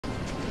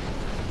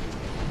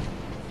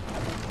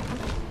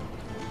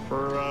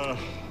For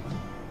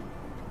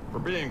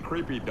being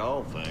creepy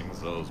doll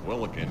things, those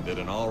Willikin did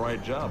an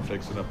alright job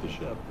fixing up the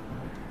ship.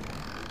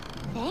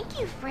 Thank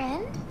you,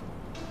 friend.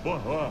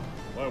 What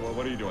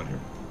are you doing here?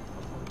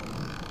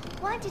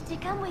 Wanted to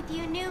come with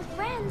you new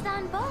friends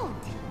on boat.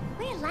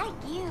 We like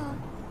you.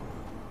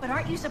 But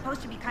aren't you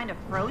supposed to be kind of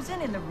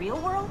frozen in the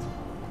real world?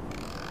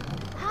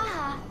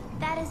 Haha,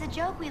 that is a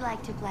joke we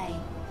like to play.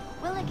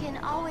 Willikin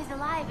always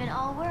alive in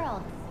all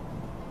worlds.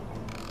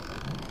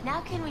 Now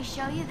can we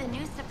show you the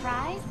new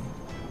surprise?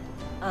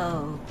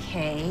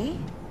 Okay.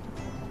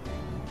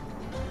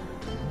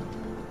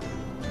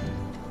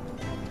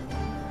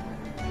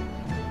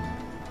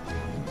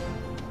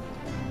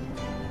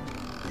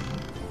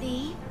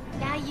 See?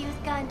 Now use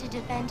gun to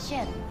defend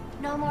ship.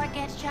 No more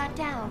get shot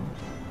down.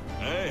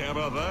 Hey, how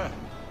about that?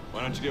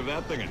 Why don't you give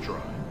that thing a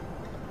try?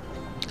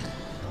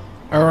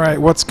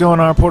 Alright, what's going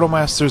on, Portal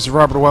Masters?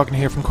 Robert Welkin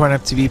here from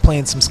CoinOpTV,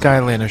 playing some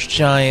Skylanders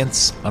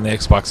Giants on the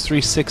Xbox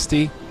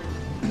 360.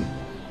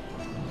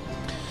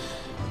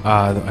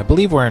 I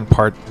believe we're in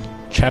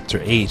Chapter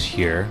 8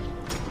 here.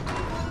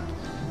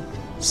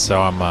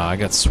 So I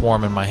got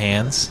Swarm in my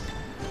hands.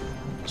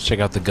 Let's check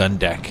out the gun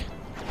deck.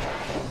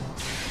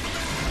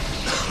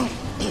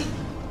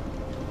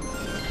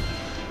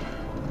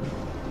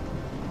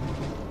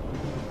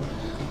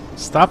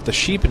 Stop the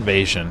sheep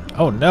invasion.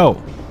 Oh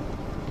no.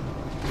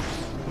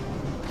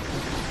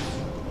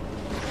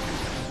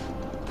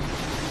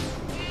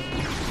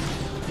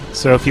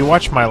 So if you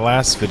watch my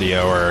last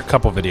video, or a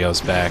couple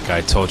videos back,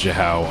 I told you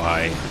how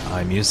I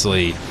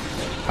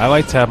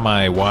like to have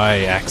my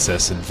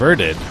Y-axis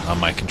inverted on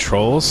my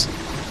controls.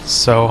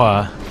 So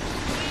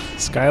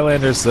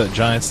Skylanders the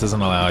Giants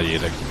doesn't allow you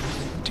to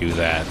do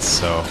that.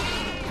 So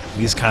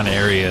these kind of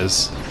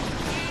areas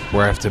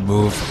where I have to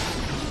move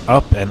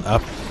up and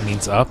up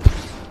means up,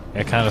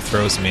 it kind of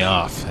throws me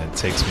off. It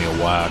takes me a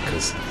while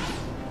because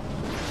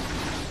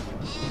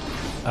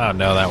oh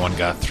no, that one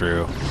got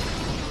through.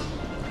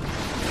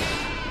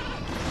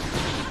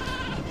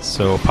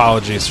 So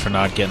apologies for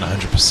not getting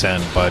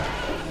 100%, but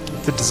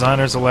if the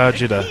designers allowed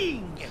you to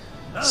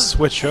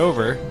switch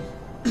over.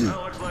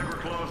 Well, looks like we're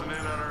closing in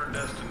on our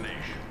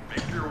destination.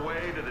 Make your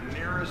way to the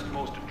nearest,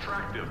 most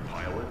attractive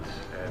pilot,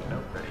 and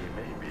note that he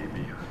may be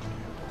behind you.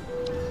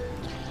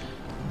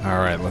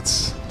 Alright,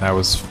 that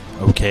was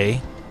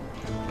okay.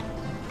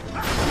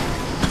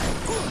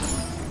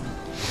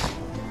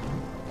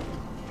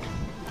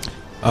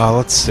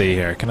 Let's see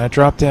here. Can I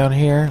drop down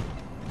here?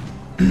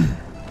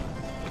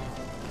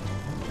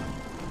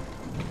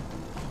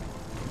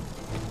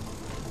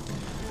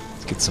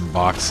 Get some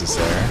boxes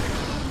there.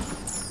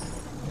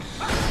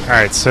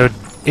 Alright, so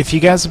if you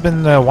guys have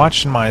been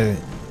watching my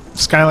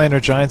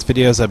Skylander Giants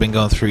videos, I've been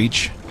going through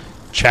each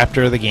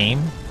chapter of the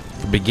game,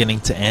 from beginning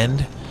to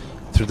end,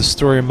 through the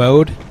story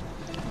mode,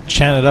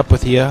 chatting it up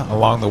with you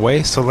along the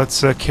way, so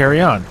let's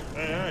carry on.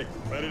 Hey,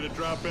 ready to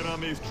drop in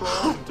on these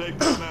trolls and take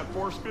down that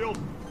force field?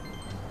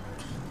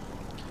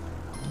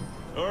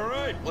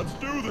 Alright, let's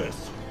do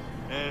this.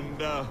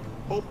 And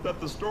hope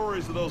that the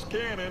stories of those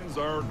cannons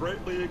are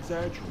greatly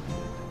exaggerated.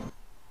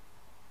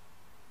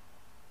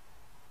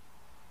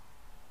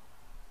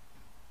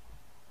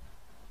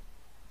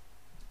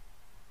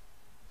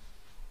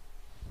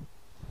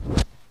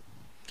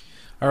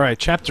 Alright,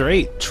 Chapter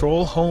 8,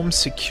 Troll Home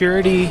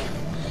Security.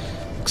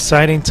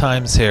 Exciting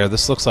times here.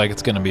 This looks like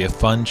it's going to be a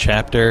fun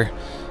chapter.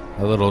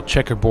 A little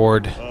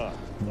checkerboard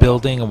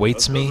building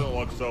awaits me. Doesn't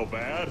look so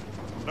bad.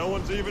 No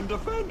one's even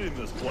defending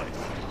this place.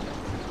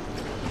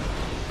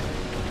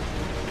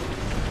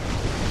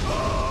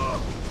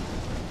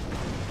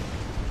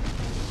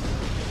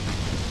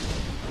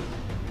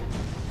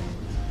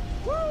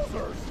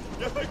 Wowzers!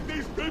 You think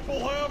these people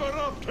have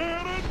enough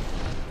cannons?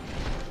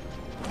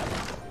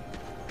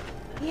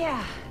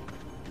 Yeah.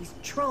 These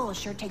trolls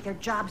sure take their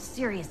job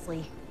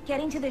seriously.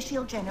 Getting to the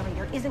shield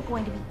generator isn't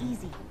going to be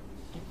easy.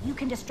 If you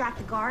can distract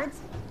the guards,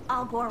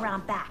 I'll go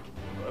around back.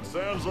 That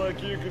sounds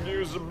like you could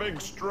use a big,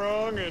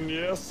 strong, and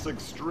yes,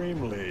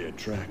 extremely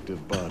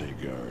attractive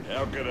bodyguard.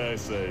 How could I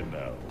say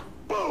no?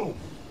 Boom!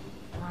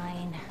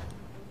 Fine.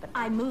 But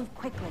I move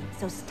quickly,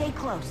 so stay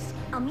close.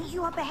 I'll meet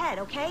you up ahead,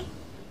 okay?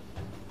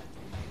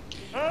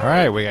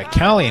 Alright, we got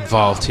Callie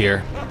involved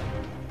here.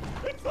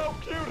 It's so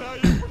cute how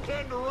you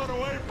pretend to run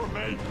away from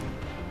me.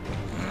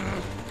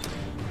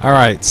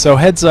 Alright, so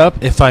heads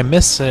up, if I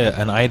miss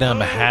an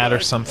item, a hat or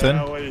something,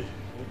 Callie.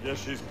 I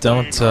guess she's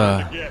don't,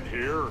 hard to get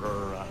here,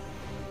 or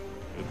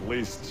at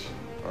least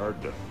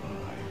hard to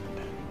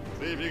find.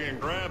 See if you can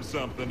grab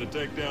something to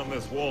take down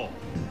this wall.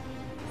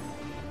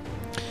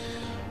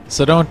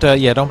 so don't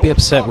be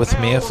upset with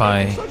me if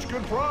I Such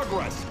good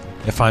progress.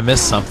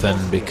 miss something,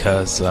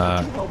 because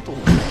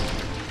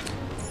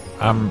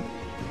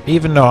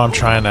even though I'm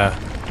trying to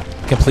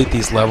complete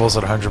these levels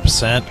at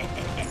 100%,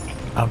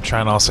 I'm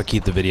trying to also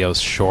keep the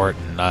videos short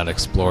and not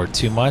explore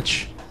too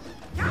much.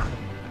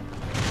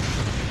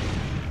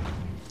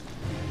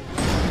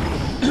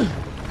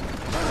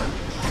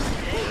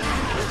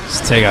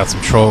 Let's take out some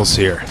trolls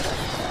here.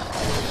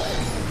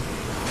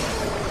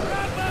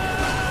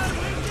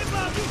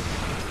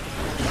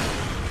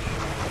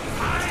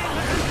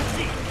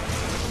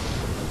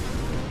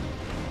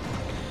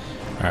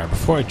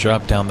 before I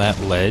drop down that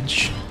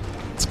ledge,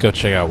 let's go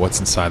check out what's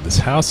inside this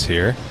house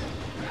here.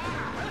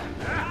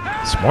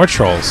 Some more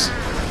trolls.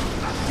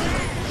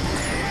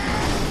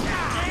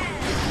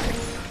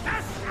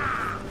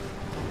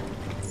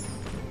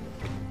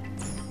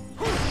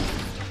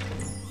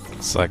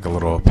 It's like a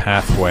little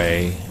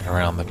pathway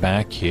around the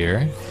back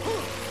here.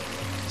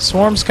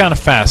 Swarm's kind of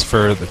fast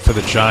for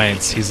the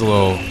giants. He's a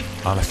little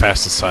on the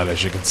fastest side,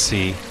 as you can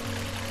see.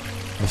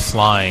 The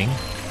flying.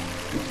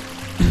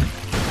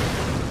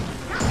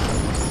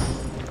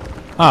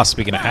 Ah,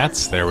 speaking of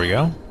hats, there we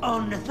go.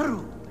 On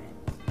through.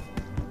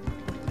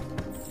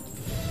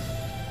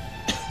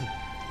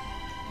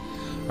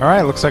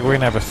 Alright, looks like we're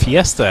gonna have a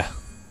fiesta.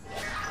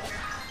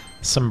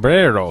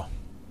 Sombrero.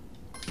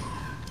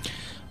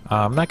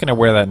 I'm not gonna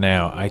wear that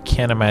now. I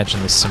can't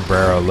imagine the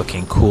sombrero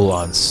looking cool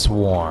on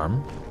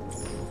Swarm.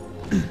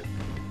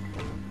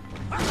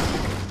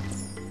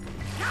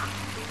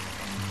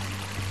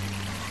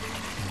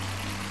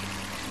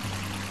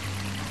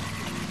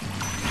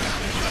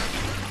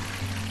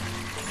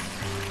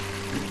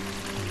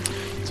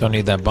 Don't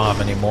need that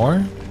bomb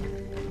anymore.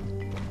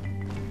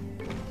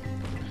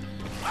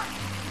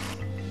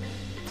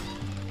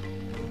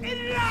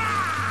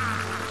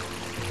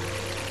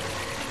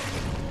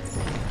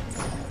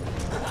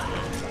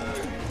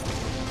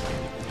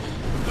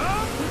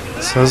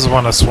 So this is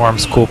one of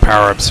Swarm's cool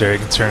power-ups here. You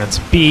can turn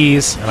into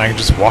bees, and I can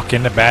just walk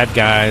into bad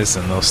guys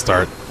and they'll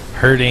start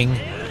hurting.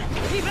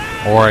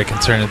 Or I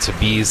can turn into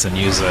bees and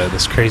use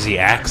this crazy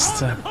axe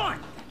to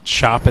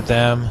chop at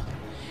them.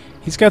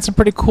 He's got some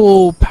pretty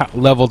cool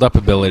leveled up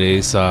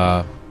abilities.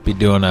 Be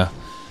doing a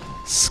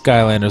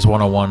Skylanders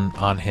 101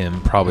 on him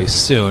probably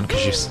soon,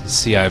 because you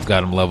see I've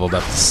got him leveled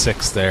up to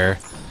 6 there.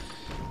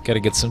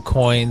 Gotta get some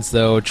coins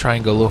though, try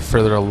and go a little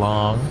further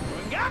along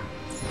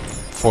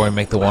before I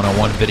make the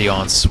 101 video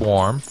on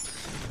Swarm.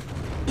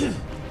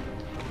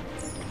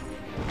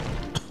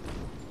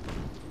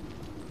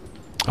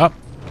 Oh,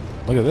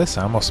 look at this.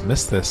 I almost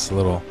missed this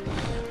little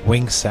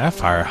winged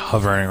sapphire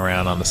hovering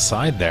around on the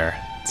side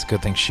there. It's a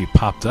good thing she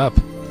popped up.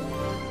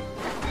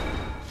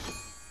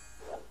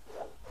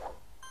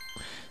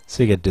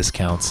 So you get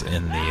discounts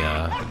in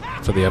the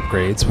for the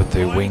upgrades with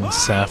the winged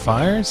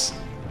sapphires.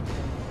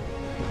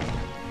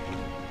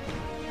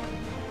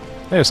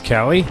 There's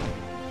Callie,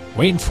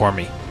 waiting for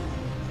me.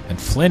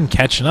 And Flynn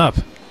catching up.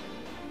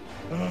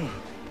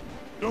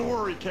 Don't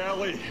worry,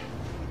 Callie.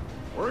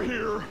 We're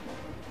here.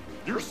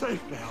 You're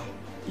safe now.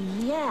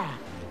 Yeah.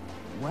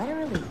 What a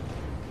relief.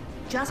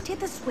 Just hit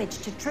the switch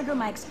to trigger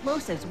my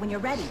explosives when you're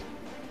ready.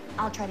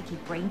 I'll try to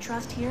keep Brain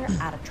Trust here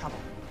out of trouble.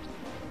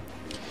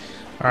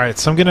 Alright,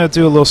 so I'm gonna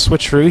do a little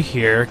switcheroo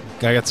here.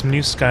 I got some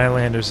new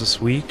Skylanders this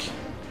week.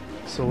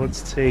 So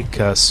let's take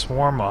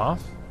Swarm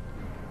off.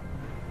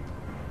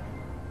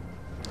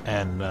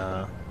 And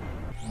let's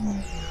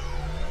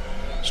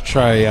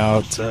try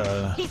out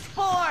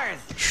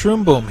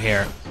Shroom Boom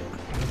here.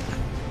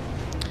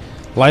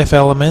 Life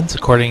element,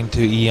 according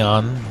to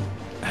Eon,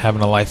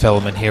 having a life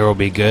element here will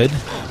be good.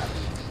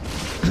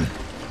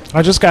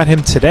 I just got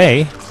him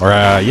today, or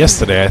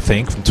yesterday I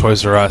think, from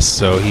Toys R Us,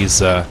 so he's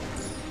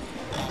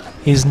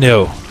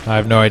new. I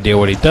have no idea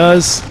what he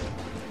does.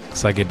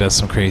 Looks like he does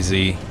some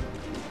crazy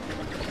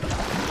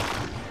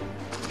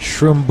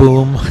Shroom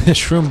Boom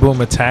Shroom Boom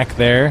attack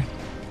there.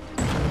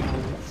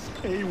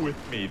 Stay with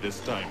me this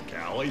time,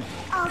 Callie.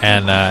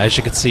 And as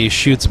you can see, he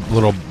shoots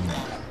little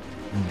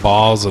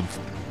balls of,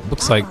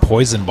 looks like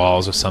poison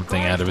balls or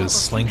something out of his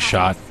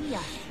slingshot.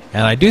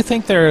 And I do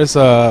think there is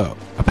a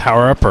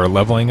power-up or a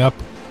leveling up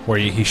where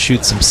he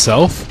shoots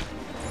himself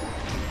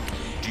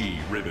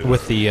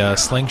with the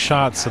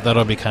slingshot, so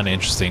that'll be kind of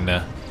interesting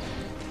to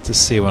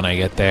see when I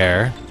get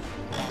there.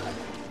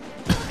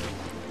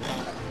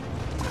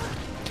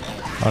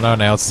 Oh no,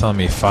 now it's telling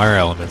me fire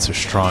elements are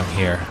strong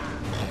here.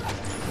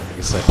 I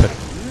guess I put...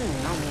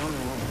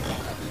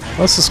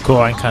 Well, this is cool.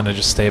 I can kind of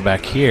just stay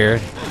back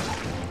here.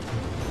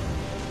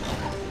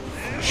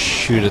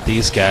 Shoot at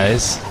these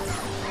guys.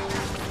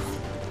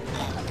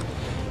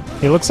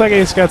 He looks like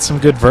he's got some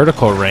good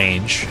vertical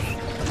range.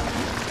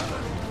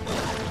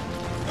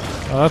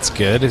 Oh, that's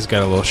good. He's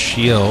got a little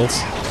shield.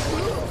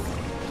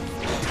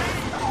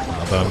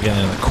 Although I'm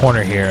getting in the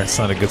corner here, it's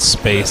not a good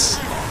space.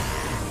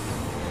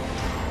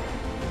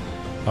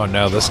 Oh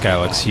no, this guy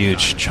looks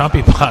huge.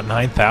 Chompy Pot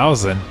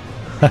 9000.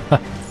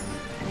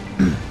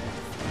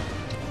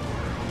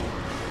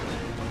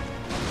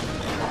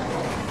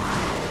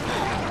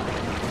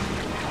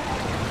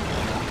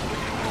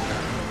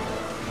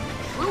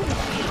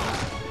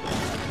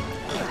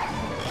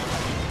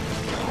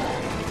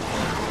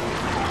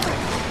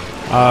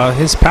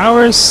 His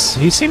powers,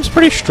 he seems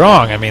pretty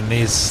strong. I mean,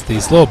 these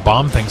little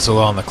bomb things are a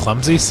little on the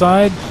clumsy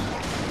side,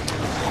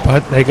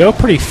 but they go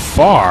pretty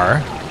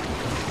far.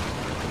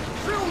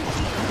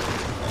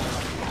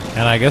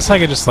 And I guess I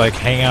could just like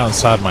hang out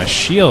inside my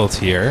shield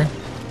here.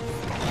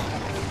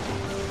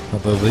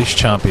 Although these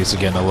chompies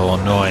are getting a little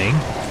annoying.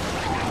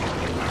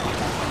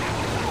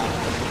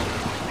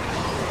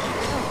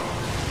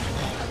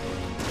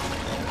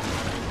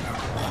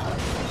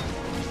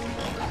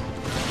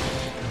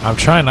 I'm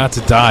trying not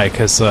to die,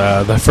 because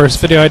the first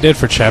video I did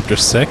for Chapter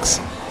 6,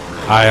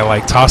 I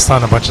like tossed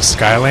on a bunch of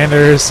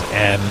Skylanders,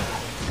 and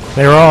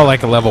they were all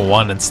like a level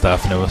 1 and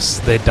stuff, and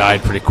they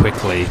died pretty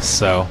quickly,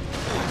 so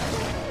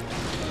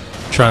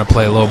trying to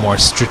play a little more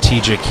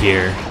strategic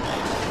here.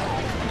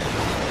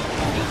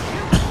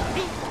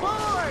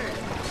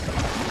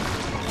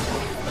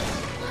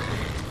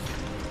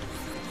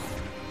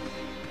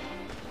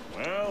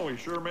 Well, we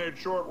sure made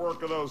short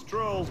work of those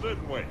trolls,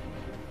 didn't we?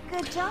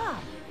 Good job.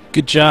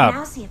 Good job.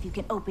 Now see if you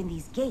can open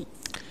these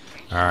gates.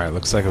 Alright,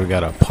 looks like we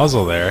got a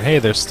puzzle there. Hey,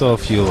 there's still a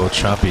few little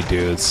chompy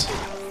dudes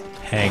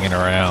hanging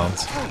around.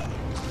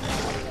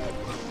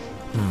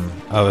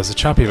 Oh, there's a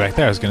chompy back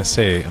there. I was gonna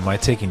say, am I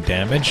taking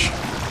damage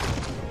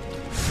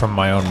from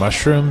my own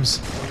mushrooms?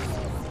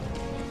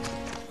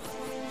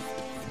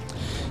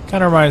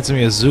 Kinda reminds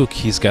me of Zook.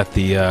 He's got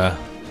the,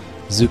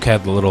 Zook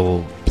had the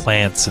little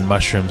plants and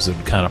mushrooms that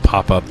would kind of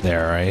pop up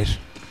there, right?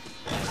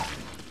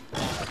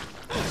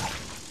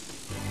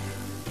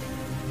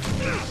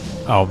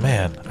 Oh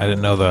man, I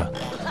didn't know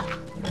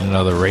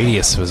the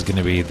radius was going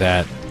to be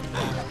that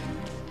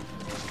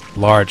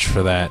large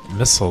for that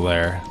missile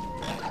there.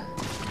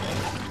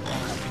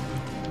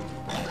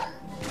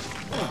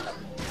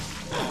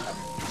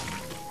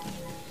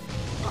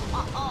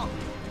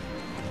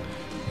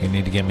 You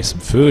need to get me some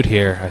food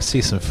here. I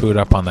see some food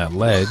up on that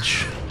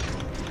ledge.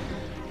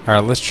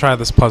 Alright, let's try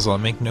this puzzle. I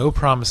make no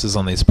promises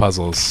on these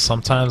puzzles.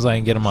 Sometimes I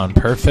can get them on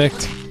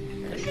perfect.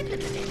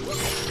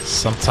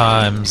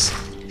 Sometimes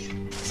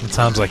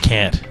I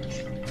can't.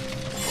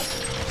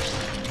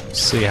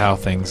 See how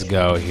things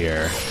go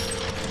here.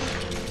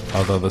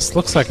 Although this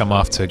looks like I'm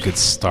off to a good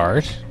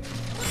start.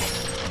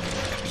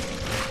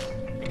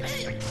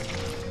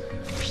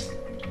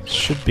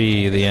 Should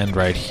be the end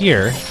right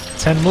here.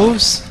 10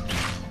 moves.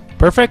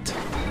 Perfect?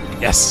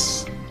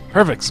 Yes!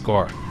 Perfect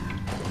score.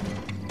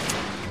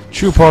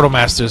 True Portal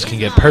Masters can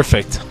get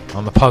perfect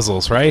on the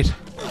puzzles, right?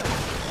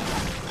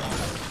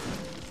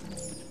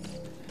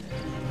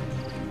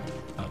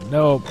 Oh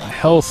no, my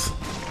health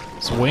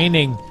is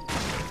waning.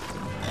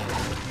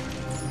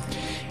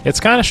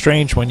 It's kind of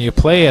strange when you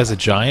play as a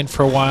giant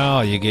for a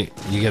while. You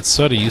get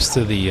sort of used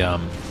to the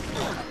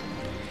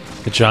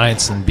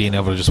giants and being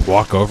able to just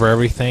walk over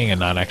everything and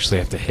not actually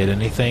have to hit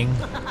anything.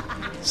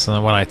 So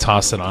then when I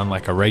toss it on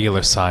like a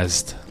regular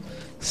sized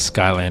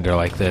Skylander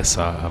like this,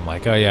 I'm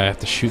like, oh yeah, I have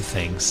to shoot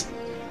things.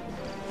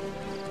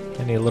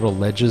 Any little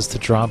ledges to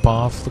drop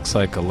off? Looks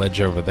like a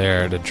ledge over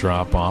there to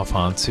drop off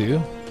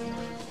onto.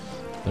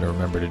 Better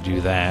remember to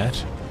do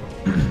that.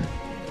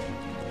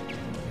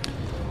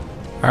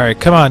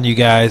 Alright, come on you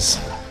guys.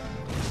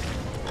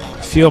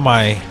 Feel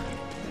my...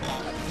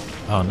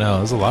 Oh no,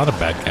 there's a lot of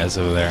bad guys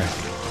over there.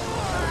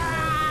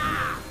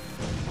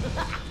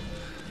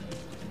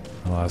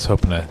 Well, I was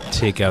hoping to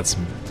take out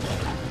some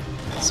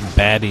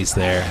baddies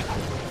there.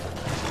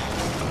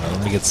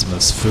 Let me get some of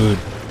this food.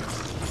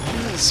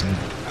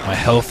 My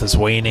health is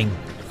waning.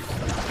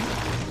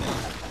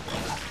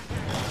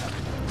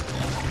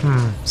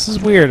 This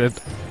is weird.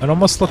 It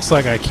almost looks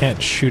like I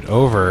can't shoot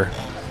over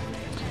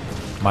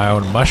my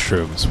own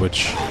mushrooms,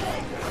 which...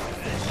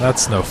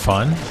 that's no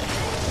fun.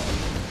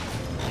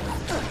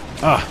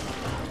 Ah!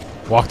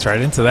 Walked right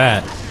into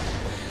that.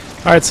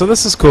 Alright, so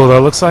this is cool though.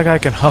 Looks like I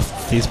can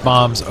huff these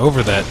bombs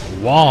over that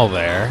wall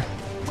there.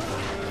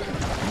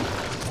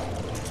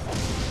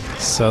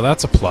 So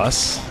that's a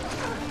plus.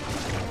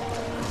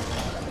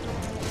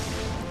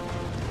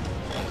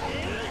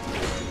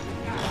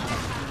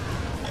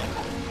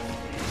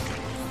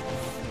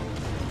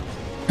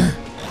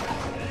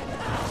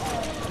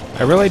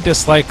 I really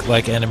dislike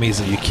like enemies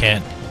that you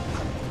can't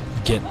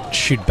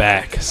shoot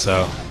back,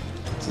 so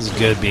this is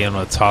good being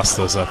able to toss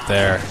those up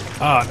there.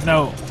 Oh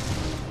no!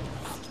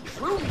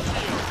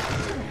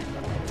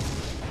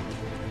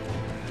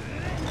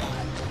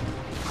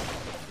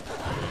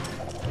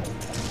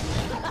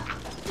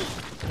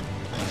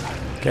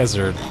 You guys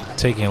are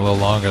taking a little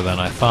longer than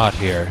I thought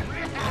here.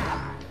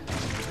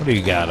 What do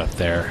you got up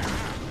there?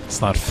 It's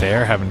not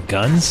fair having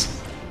guns?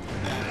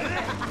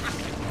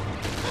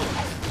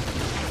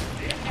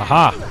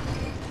 Aha!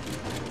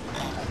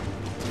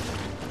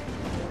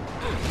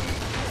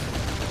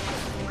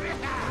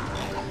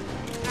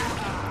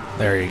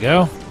 There you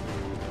go.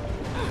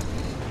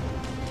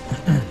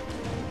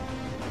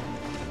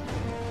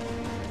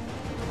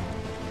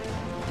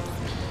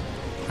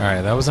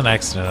 Alright, that was an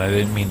accident. I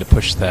didn't mean to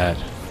push that.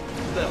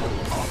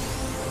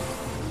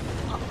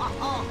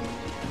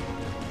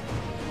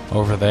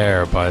 Over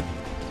there, but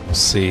we'll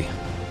see.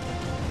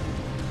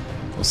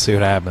 We'll see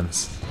what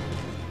happens.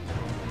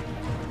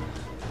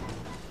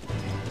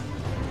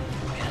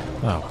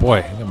 Oh boy,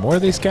 you got more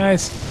of these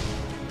guys?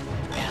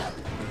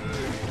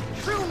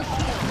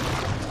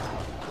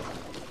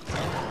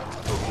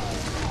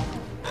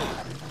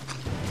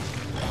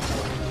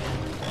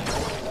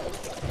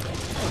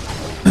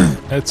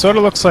 It sort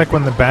of looks like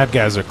when the bad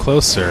guys are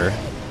closer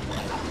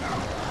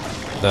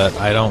that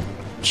I don't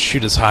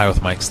shoot as high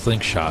with my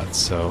slingshot,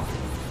 so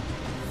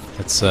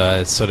it's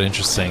sort of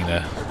interesting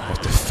to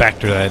have to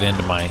factor that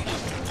into my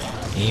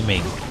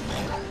aiming.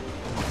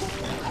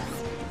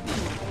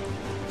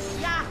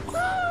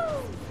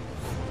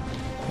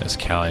 There's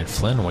Callie and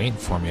Flynn waiting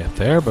for me up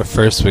there, but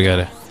first we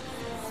gotta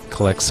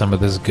collect some of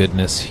this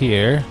goodness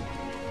here.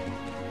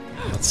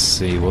 Let's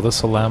see, will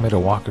this allow me to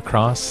walk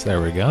across?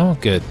 There we go,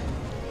 good.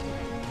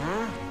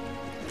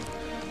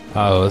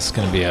 Oh, this is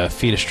gonna be a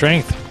feat of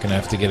strength. I'm gonna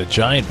have to get a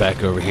giant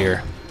back over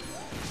here.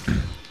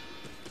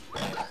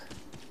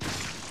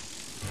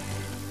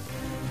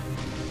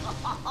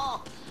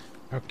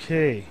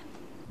 Okay.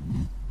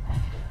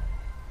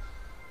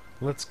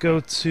 Let's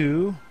go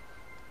to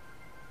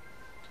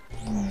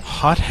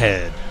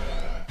Hothead.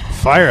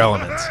 Fire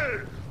element.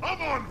 Hey,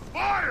 I'm on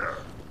fire!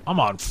 I'm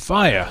on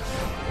fire.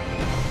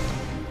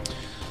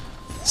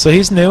 So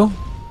he's new.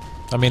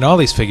 I mean, all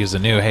these figures are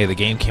new. Hey, the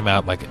game came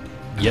out like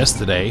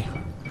yesterday,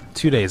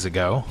 2 days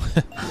ago.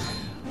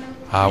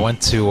 I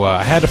went to.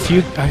 I had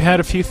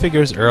a few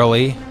figures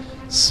early,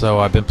 so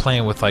I've been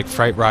playing with like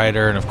Fright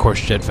Rider and of course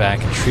Jetvac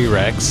and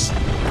T-Rex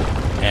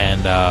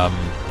and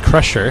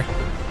Crusher.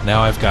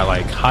 Now I've got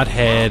like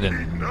Hothead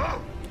and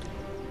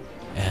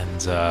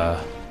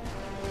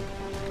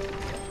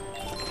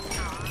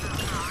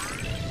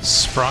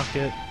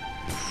Sprocket,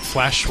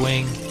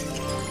 Flashwing.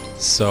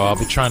 So I'll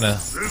be trying to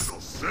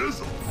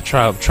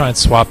try and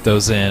swap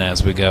those in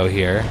as we go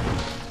here.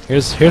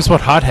 Here's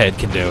what Hothead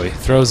can do. He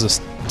throws a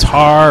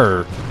tar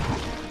or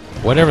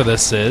whatever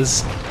this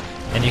is,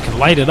 and you can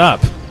light it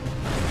up.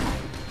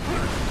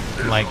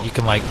 You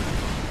can like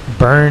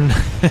burn.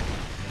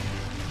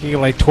 You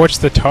can like torch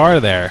the tar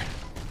there.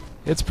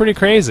 It's pretty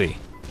crazy.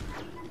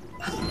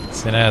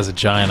 So now as a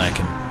giant I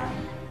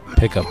can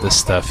pick up this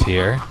stuff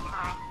here.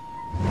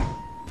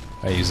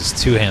 I use his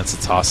two hands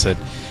to toss it.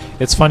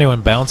 It's funny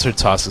when Bouncer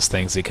tosses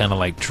things, he kind of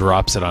like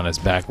drops it on his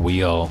back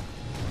wheel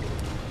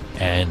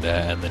and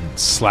then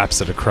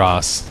slaps it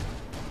across.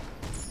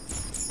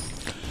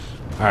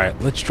 Alright,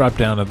 let's drop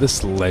down to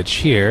this ledge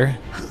here.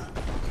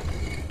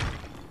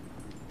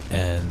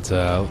 And,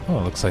 oh,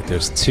 it looks like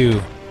there's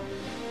two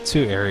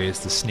areas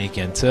to sneak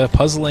into.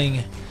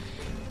 Puzzling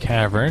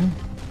cavern.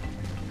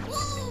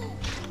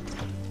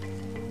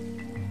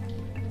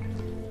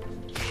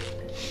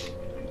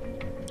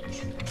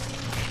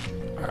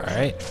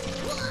 Alright.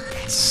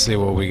 Let's see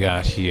what we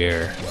got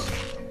here.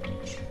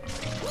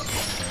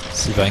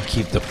 See if I can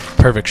keep the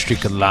perfect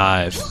streak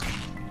alive.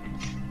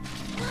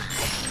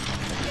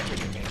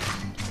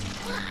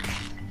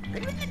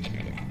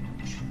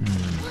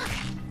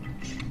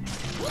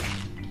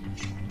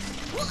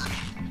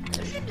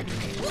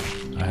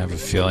 I have a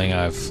feeling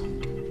I've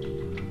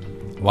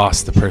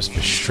lost the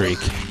perfect streak,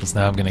 because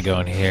now I'm going to go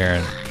in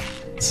here and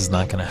this is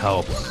not going to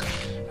help.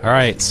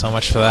 Alright, so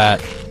much for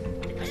that.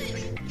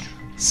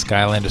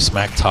 Skylanders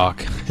smack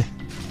talk.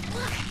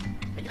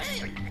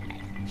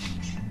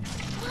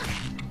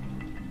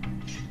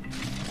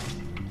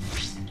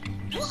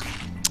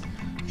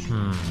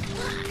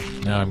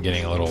 Now I'm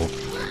getting a little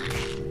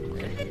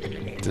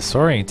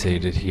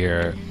disorientated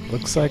here.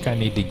 Looks like I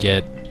need to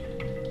get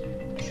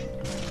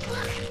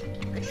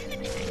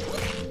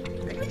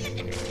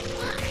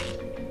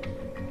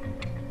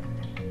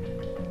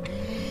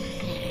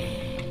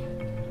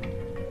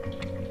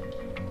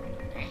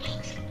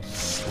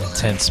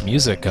intense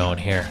music going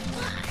here.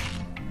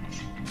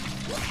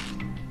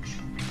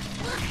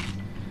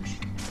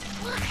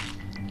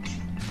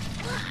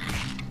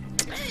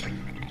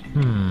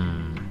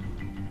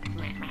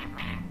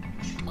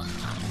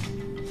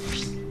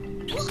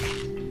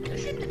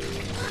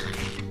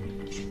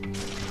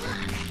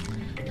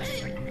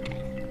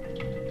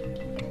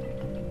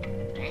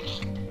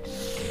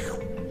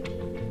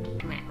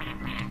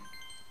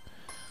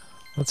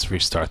 Let's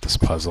restart this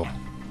puzzle.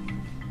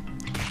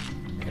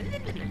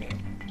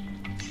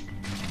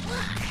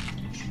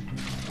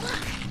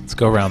 Let's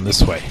go around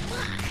this way.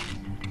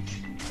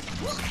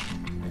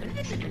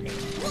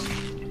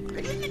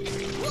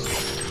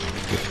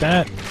 Get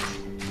that.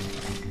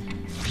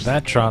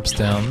 That drops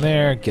down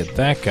there. Get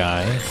that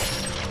guy.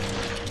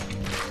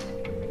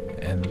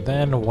 And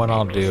then what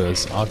I'll do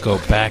is I'll go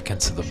back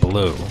into the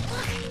blue.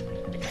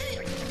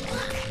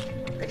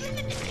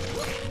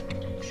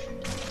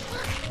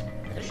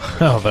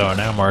 Although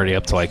now I'm already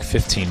up to like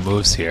 15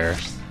 moves here.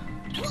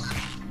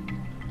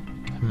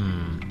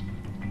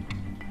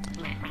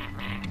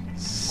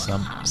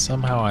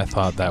 Somehow I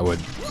thought that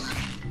would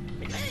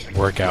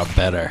work out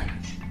better.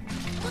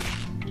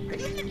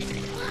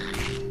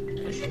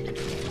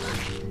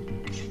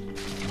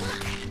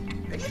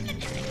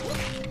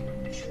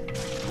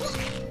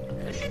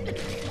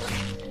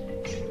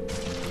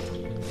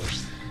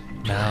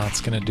 Now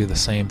it's gonna do the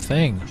same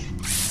thing.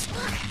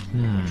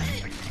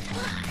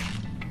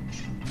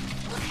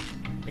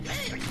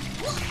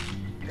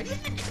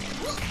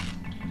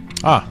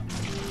 Ah,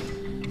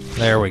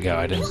 there we go.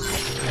 I didn't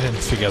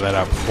figure that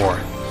out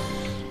before.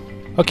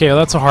 Okay, well,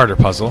 that's a harder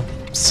puzzle.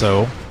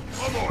 So,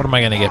 what am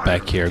I gonna get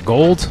back here?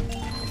 Gold?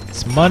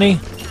 Some money?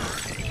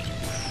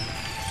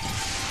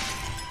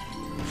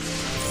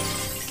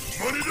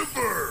 Money to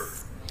burn.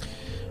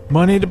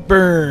 Money to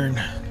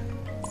burn.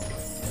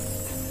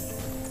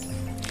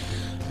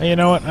 Hey, you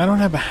know what? I don't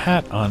have a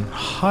hat on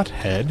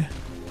Hothead.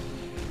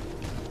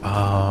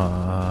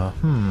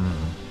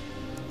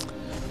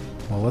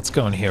 Well, let's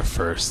go in here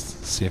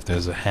first. See if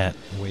there's a hat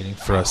waiting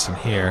for us in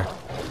here.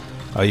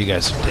 Oh, you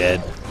guys are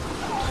dead.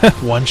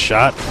 One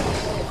shot.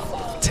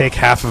 Take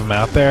half of them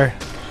out there.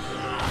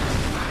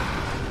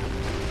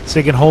 So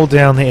you can hold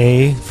down the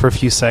A for a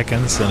few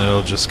seconds and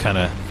it'll just kind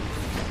of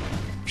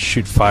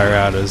shoot fire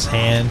out of his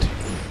hand.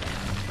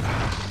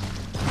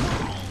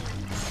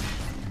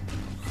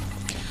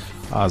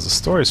 Ah, there's a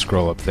story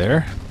scroll up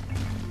there.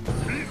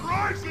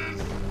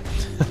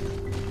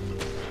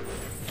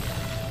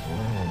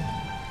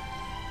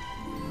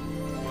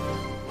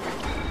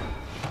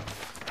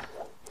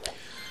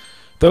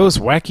 Those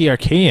wacky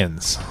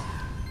Archaeans.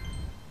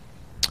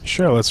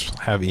 Sure, let's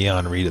have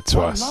Eon read it to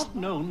While us. not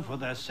known for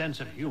their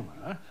sense of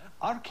humor,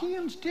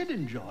 Archaeans did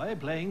enjoy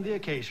playing the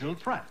occasional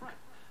prank,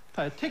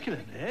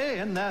 particularly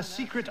in their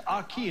secret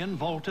Archaean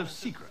Vault of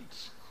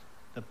Secrets.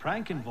 The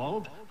prank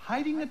involved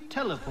hiding a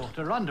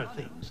teleporter under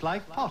things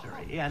like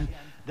pottery and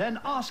then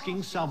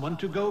asking someone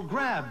to go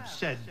grab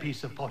said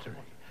piece of pottery.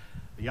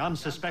 The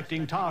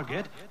unsuspecting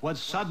target was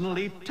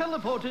suddenly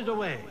teleported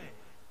away,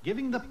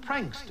 giving the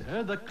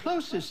prankster the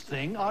closest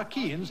thing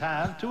Archaeans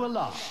have to a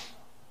laugh.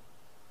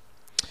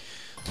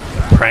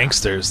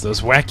 Pranksters,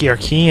 those wacky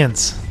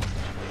Archaeans.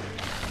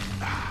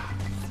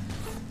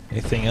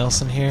 Anything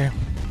else in here?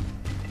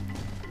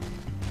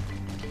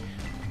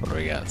 What do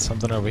we got?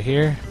 Something over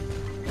here?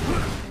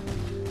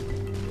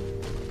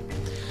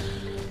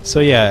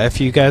 So yeah,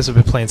 if you guys have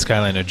been playing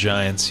Skylander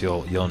Giants,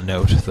 you'll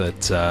note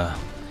that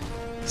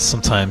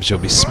sometimes you'll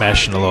be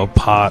smashing a little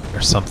pot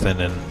or something,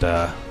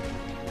 and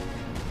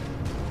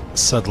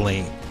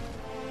suddenly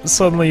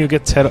you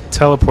get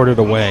teleported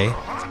away.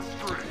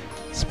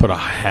 Let's put a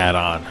hat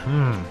on.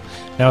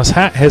 Now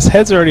his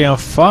head's already on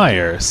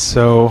fire,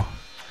 so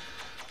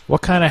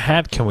what kind of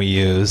hat can we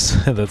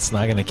use that's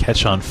not going to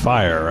catch on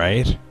fire,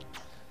 right?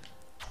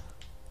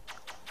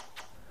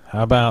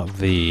 How about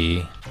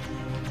the...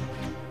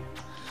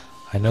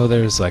 I know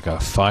there's like a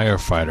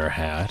firefighter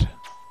hat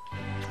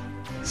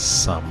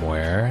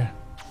somewhere.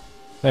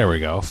 There we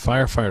go,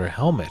 firefighter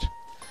helmet.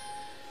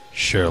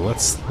 Sure,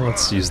 let's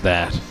use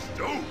that.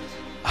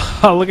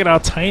 Oh, look at how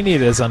tiny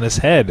it is on his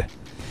head.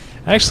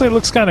 Actually, it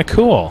looks kind of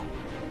cool.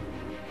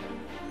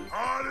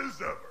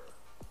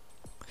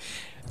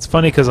 It's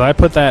funny because I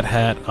put that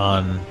hat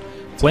on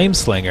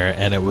Flameslinger,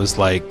 and it was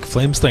like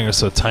Flameslinger's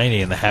so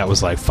tiny, and the hat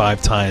was like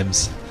 5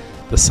 times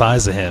the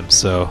size of him.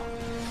 So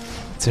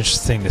it's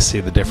interesting to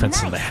see the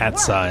difference in the hat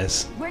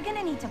size. We're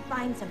gonna need to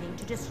find something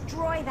to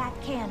destroy that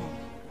cannon.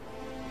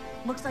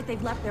 Looks like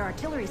they've left their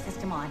artillery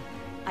system on.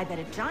 I bet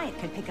a giant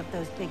could pick up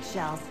those big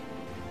shells.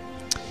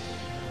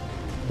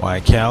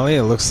 Why, Callie,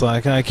 it looks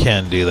like I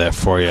can do that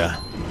for you.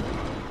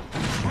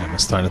 I'm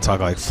starting to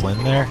talk like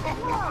Flynn there.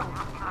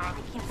 I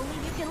can't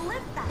believe you can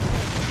lift that.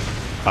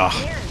 Ah,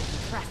 Very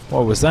impressive.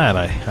 what was that?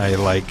 I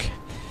like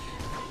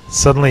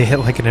suddenly hit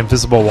like an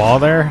invisible wall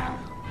there.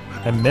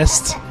 I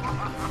missed.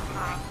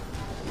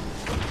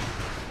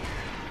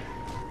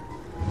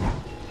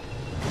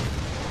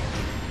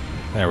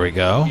 There we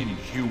go.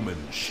 Inhuman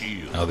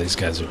shield. Oh, these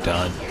guys are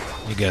done.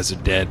 You guys are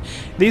dead.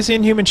 These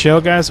Inhuman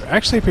Shield guys are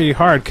actually pretty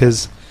hard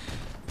because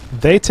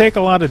they take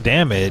a lot of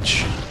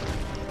damage.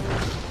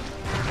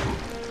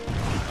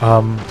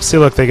 See,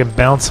 look, they can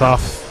bounce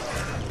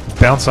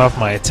off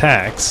my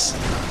attacks,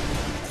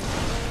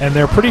 and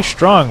they're pretty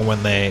strong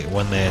when they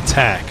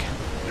attack.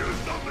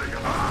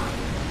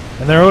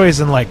 And they're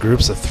always in like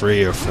groups of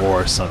 3 or 4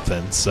 or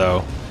something.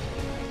 So,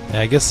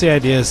 yeah, I guess the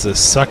idea is to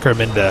sucker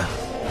them into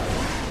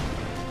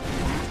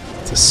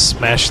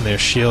smashing their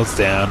shields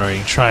down, or you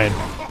can try and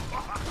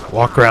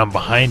walk around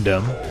behind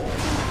them.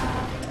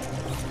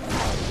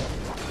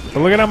 But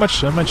look at how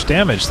much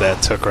damage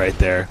that took right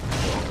there.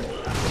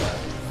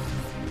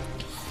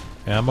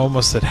 And I'm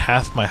almost at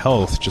half my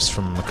health just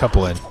from a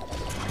couple of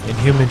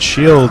Inhuman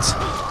Shields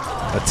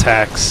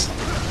attacks.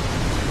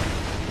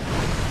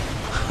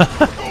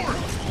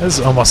 This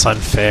is almost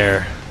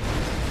unfair.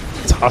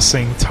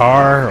 Tossing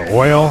tar or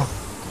oil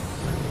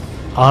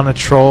on a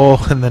troll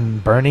and then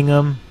burning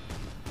them.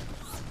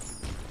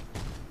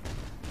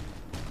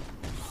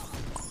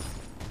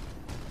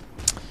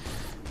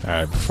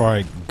 Alright, before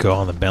I go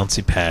on the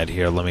bouncy pad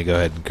here, let me go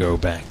ahead and go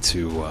back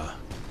to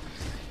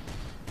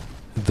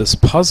this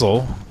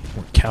puzzle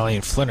where Callie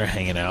and Flynn are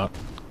hanging out.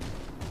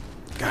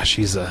 Gosh,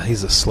 he's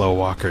a slow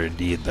walker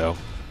indeed, though.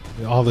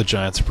 All the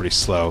giants are pretty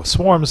slow.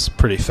 Swarm's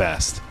pretty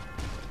fast.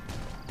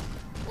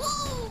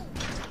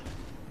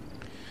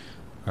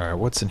 Alright,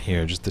 what's in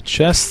here? Just the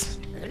chest?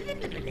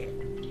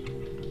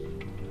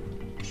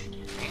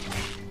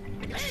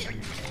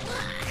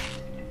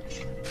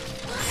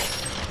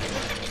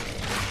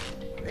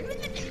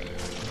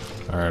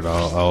 Alright,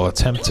 I'll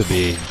attempt to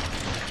be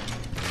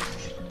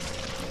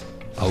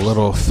a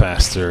little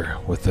faster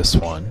with this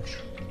one.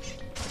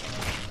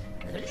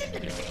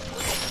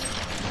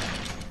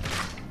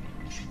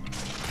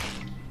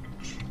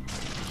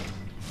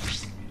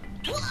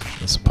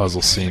 This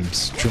puzzle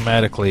seems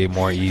dramatically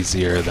more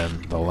easier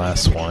than the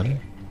last one.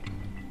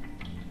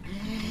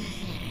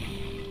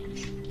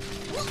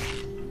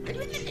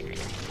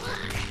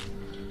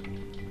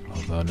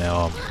 Although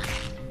now I'm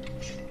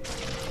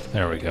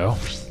There we go.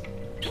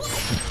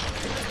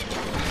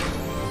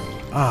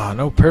 Ah,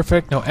 no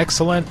perfect, no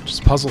excellent,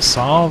 just puzzle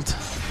solved.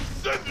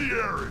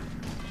 Incendiary!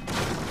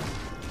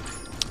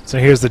 So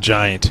here's the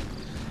giant.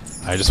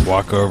 I just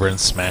walk over and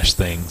smash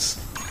things.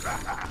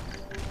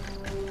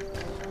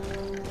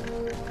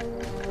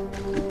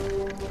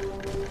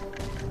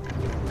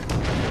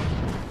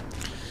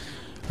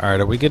 Alright,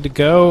 are we good to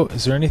go?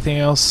 Is there anything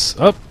else?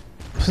 Oh,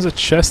 there's a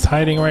chest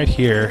hiding right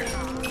here.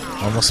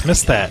 Almost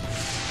missed that.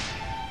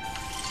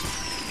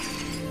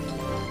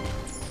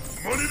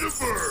 Money to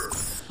burn!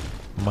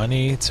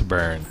 Money to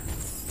burn.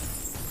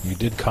 You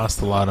did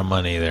cost a lot of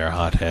money there,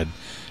 hothead.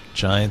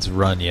 Giants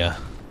run ya.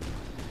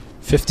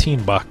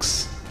 15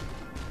 bucks.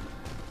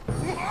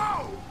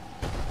 Wow!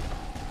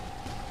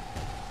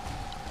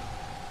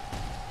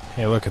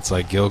 Hey, look, it's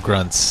like Gil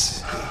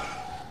Grunt's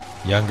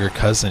younger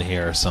cousin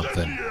here or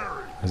something. Incendiary!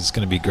 Is this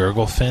gonna be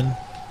Gurglefin?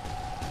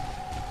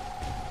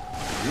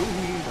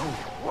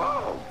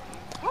 Whoa!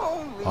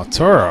 Holy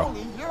Arturo.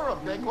 moly, you're a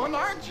big one,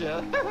 aren't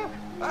you?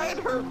 I'd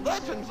heard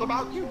legends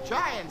about you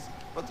giants,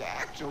 but to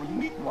actually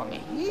meet one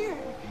here.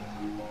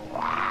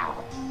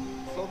 Wow!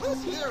 So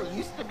this here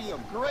used to be a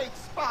great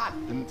spot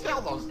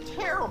until those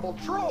terrible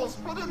trolls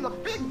put in the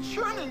big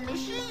churning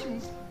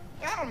machines.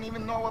 I don't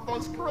even know what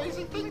those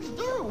crazy things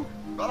do,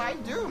 but I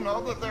do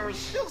know that there is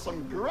still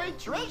some great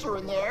treasure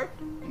in there,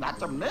 not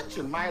to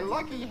mention my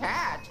lucky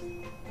hat.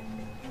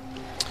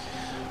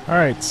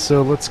 Alright,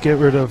 so let's get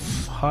rid of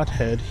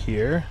Hothead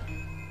here.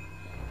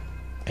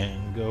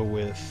 And go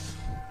with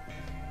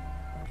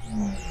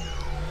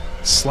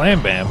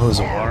Slam Bam, who's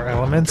a water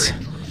element.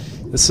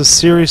 This is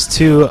Series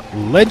 2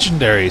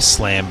 Legendary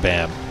Slam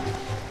Bam.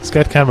 It's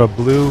got kind of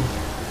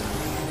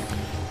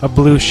a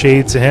blue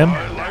shade to him.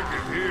 I like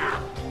it here.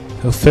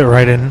 He'll fit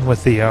right in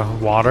with the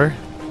water.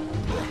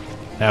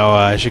 Now,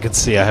 as you can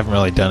see, I haven't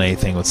really done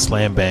anything with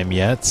Slam Bam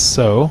yet,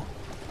 so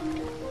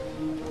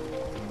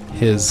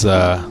his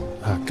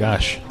oh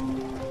gosh,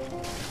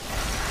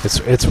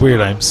 it's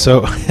weird. I'm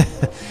so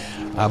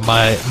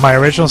my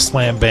original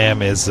Slam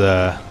Bam is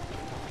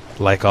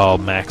like all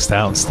maxed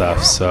out and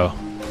stuff, so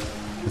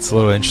it's a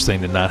little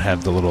interesting to not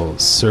have the little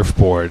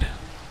surfboard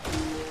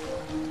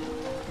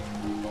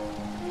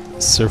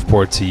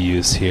to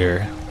use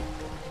here.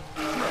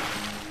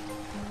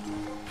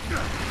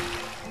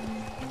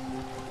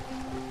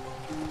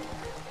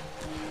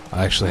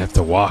 I actually have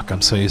to walk.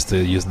 I'm so used to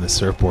using the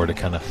surfboard to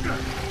kind of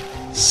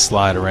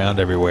slide around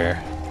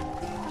everywhere.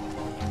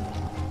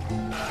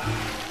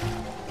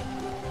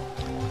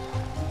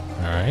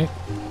 Alright.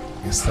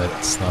 Guess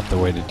that's not the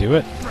way to do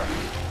it.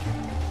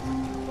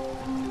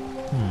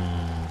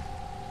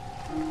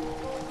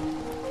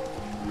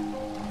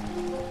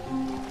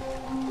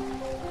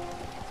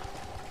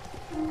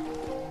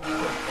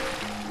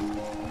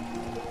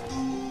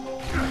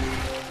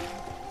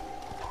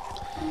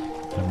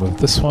 Can I move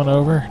this one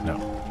over?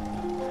 No.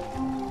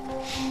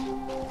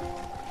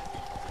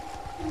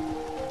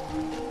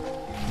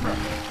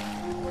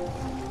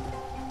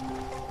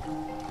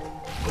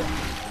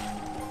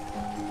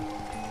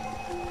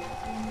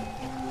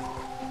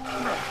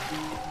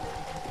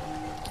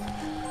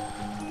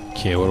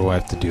 Okay, what do I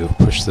have to do?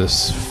 Push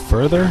this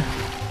further?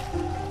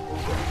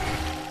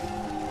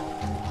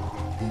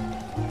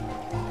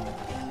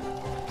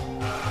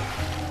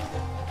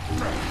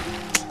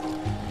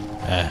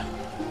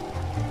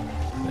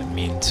 Didn't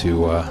mean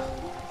to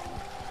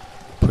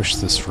push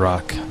this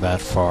rock that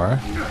far.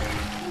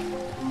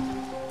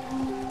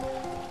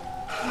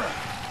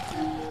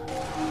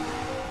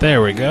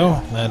 There we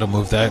go. That'll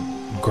move that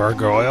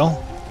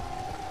gargoyle.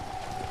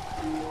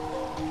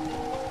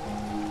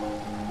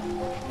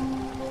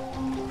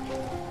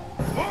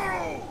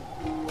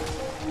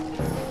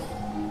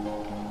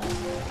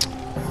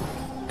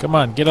 Come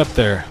on, get up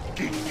there.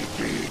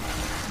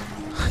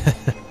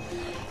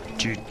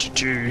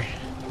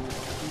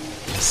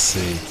 Let's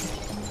see.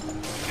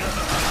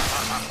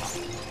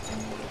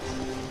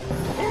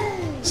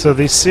 So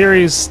these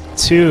Series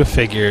 2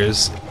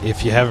 figures,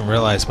 if you haven't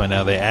realized by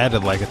now, they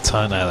added like a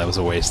ton. That was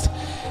a waste.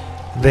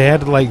 They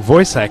added like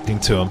voice acting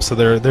to them, so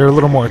they're a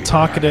little more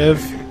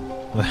talkative.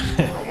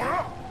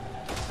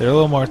 They're a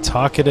little more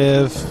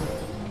talkative.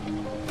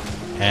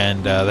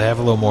 And they have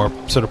a little more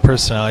sort of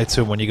personality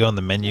to them. When you go in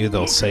the menu,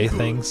 they'll say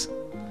things.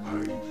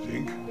 I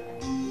think.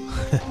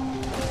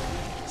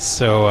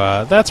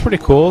 So that's pretty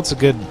cool. It's a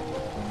good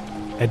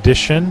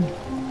addition.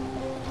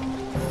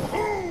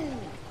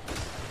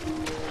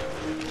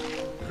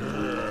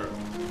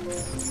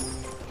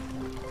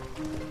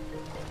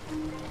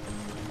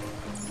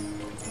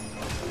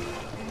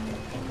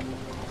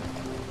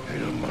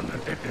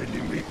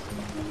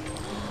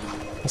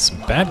 There's some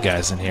bad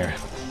guys in here.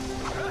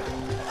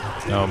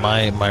 No,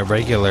 my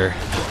regular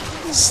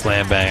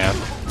Slam Bang,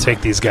 I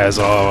take these guys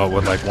all out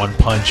with like one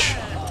punch.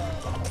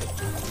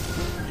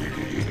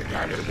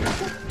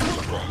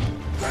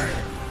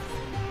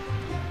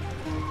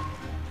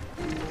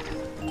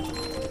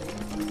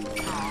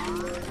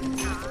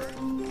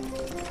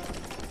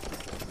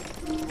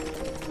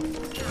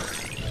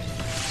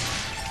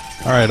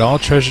 Alright, all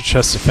treasure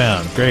chests are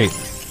found. Great.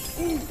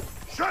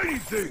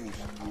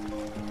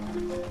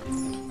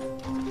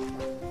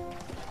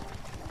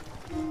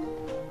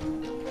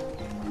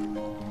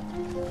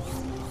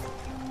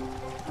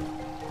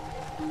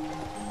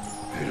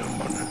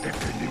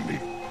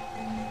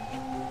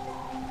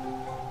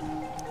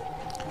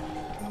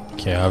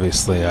 Okay,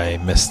 obviously I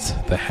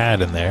missed the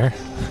hat in there.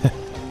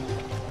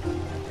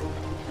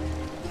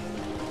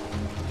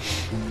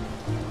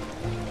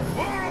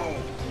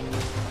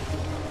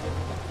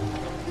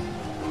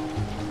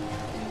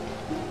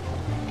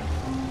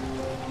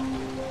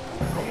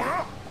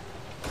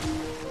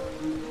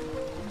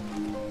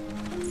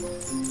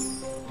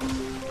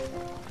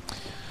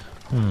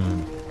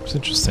 It's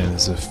interesting.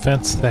 There's a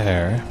fence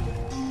there.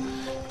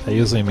 That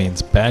usually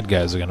means bad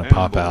guys are gonna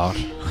pop out.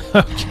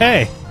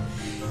 Okay!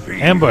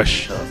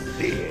 Ambush!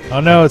 Oh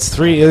no, it's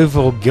 3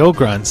 evil gill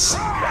grunts.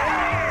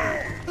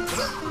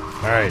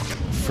 Alright,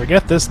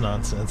 forget this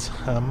nonsense.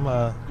 I'm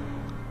gonna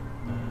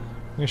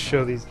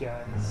show these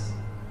guys.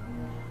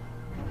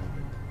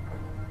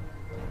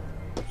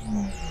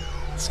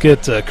 Let's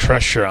get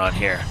Crusher on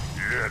here.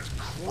 It's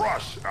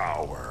crush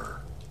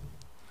hour.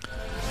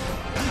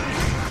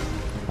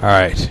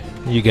 Alright,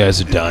 you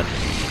guys are done.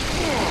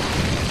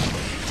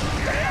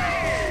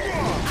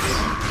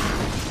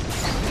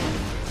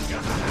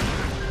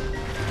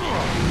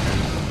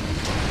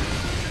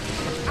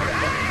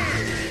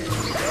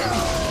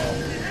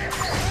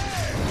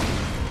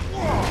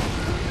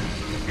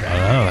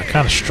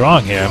 Kind of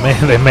strong here. I mean,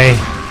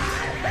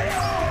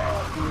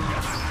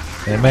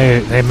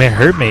 they may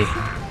hurt me.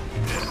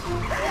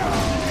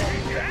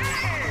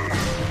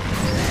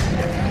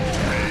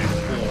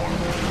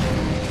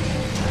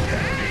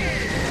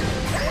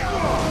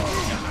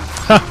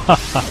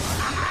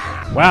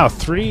 Wow,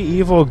 3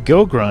 evil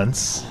gill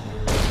grunts.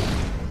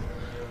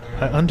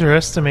 I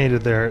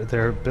underestimated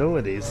their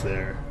abilities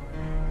there.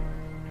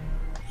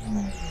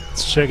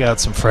 Let's check out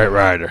some Fright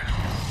Rider.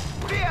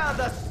 Fear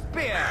the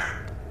spear!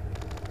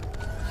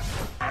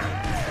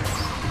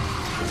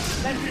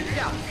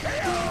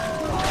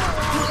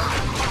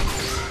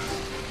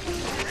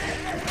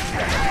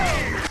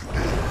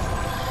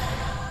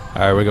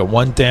 Alright, we got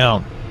 1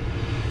 down.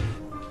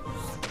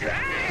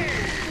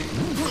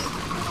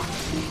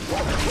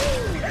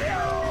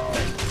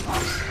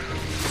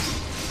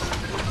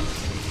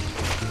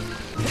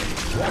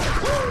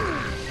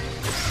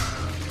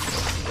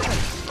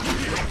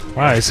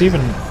 Wow, he's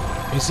even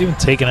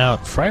taken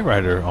out Fright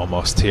Rider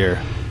almost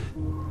here.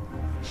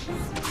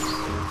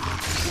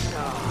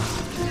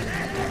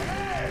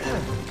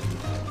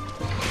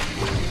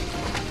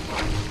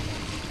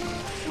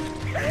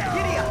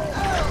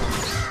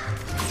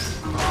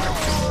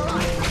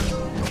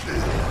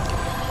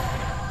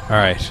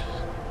 Alright,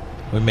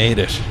 we made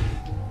it.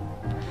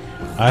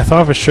 I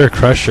thought for sure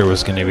Crusher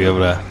was going to be able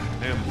to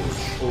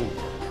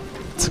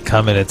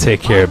come in and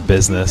take care of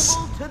business.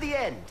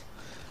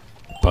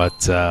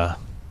 But, you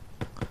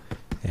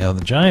know,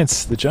 the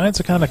Giants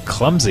are kind of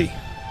clumsy.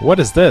 What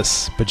is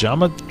this?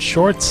 Pajama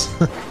shorts?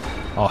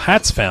 All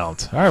hats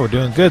found. Alright, we're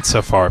doing good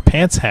so far.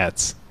 Pants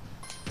hats.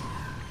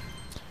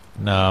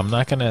 No, I'm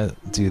not going to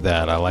do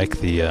that. I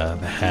like the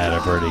hat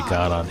I've already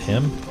got on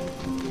him.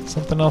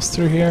 Something else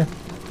through here?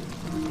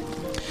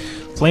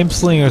 Flame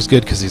Slinger is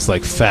good because he's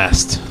like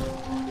fast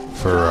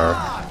for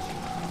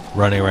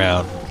running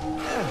around.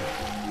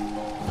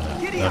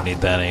 Don't need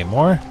that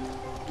anymore.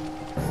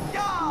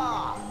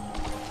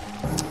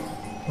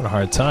 What a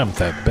hard time with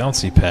that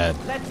bouncy pad.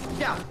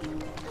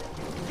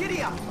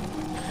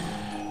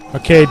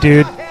 Okay,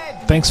 dude.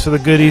 Thanks for the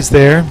goodies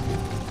there.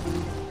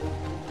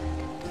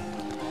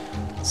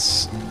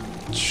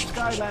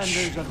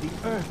 Skylanders of the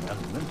Earth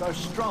element are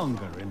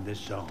stronger in this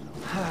zone.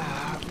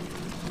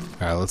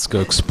 Alright, let's go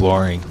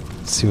exploring.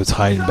 See what's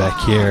hiding back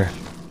here.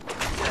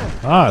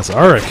 Ah, it's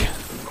Auric.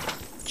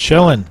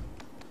 Chillin'.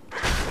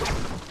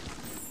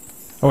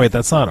 Oh wait,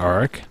 that's not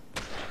Auric.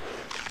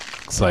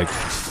 It's like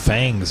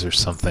fangs or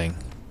something.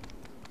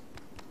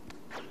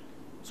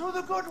 So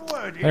the good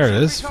word is there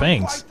it is, you've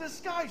fangs. become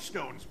quite the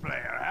Skystones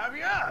player, have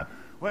you?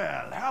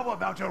 Well, how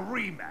about a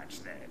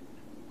rematch then?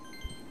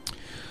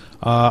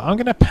 I'm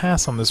gonna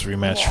pass on this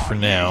rematch for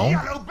now.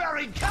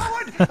 Yellow-berried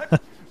coward!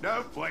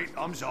 No, wait,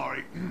 I'm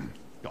sorry.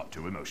 Got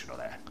too emotional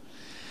there.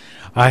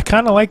 I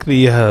kind of like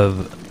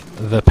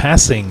the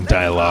passing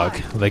dialogue.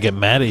 They get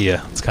mad at you.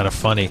 It's kind of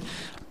funny.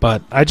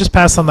 But I just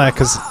passed on that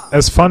because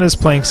as fun as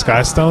playing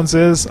Skystones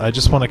is, I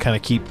just want to kind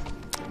of keep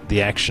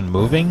the action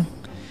moving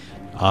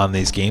on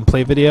these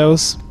gameplay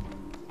videos.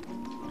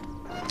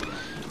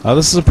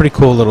 This is a pretty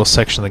cool little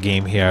section of the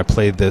game here. I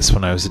played this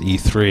when I was at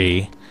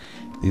E3.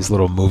 These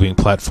little moving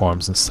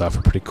platforms and stuff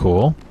are pretty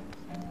cool.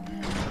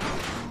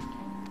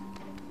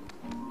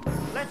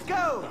 Let's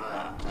go!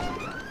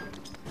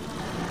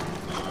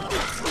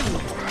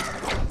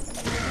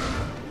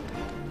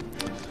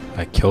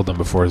 I killed him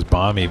before his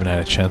bomb even had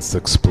a chance to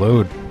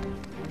explode.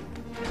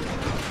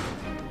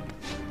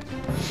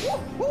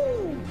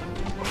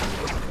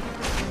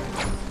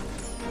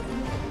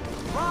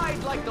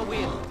 Ride like the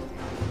wind.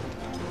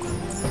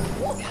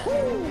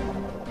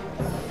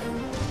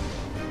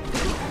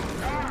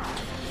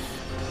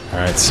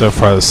 Alright, so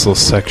far this little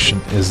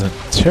section isn't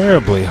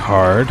terribly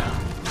hard.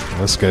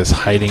 This guy's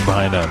hiding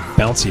behind a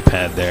bouncy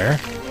pad there.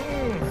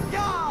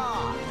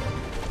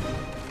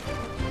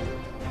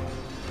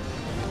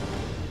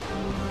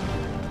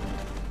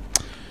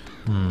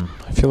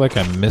 I feel like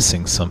I'm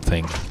missing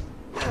something.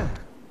 Well,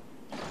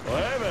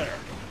 hey there.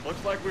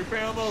 Looks like we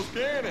found those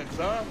cannons,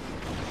 huh?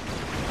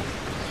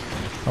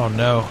 Oh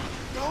no.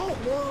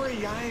 Don't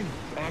worry, I've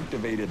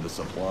activated the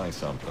supply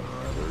something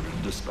or other to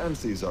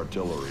dispense these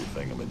artillery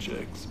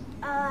thingamajigs.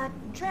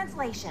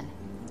 Translation.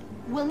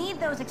 We'll need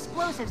those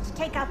explosives to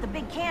take out the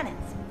big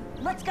cannons.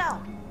 Let's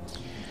go.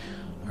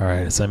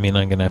 Alright, does that mean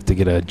I'm gonna have to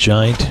get a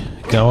giant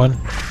going?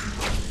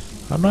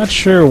 I'm not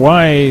sure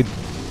why.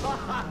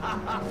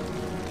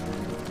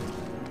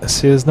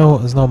 See, there's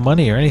no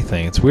money or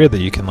anything. It's weird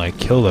that you can like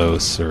kill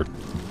those or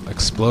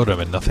explode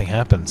them and nothing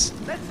happens.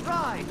 Let's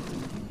ride.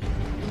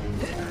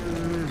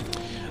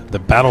 The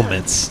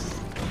battlements.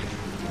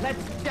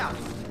 Let's douse.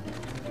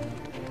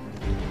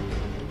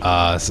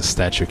 It's a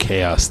Statue of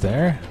Chaos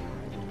there.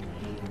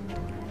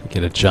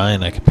 Get a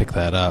giant, I can pick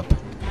that up.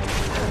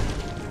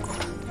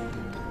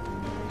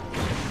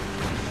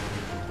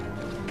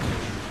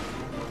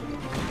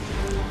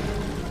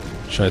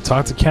 Should I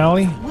talk to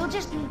Callie? We'll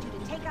just need you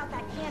to take out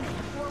that cannon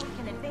before we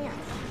can advance.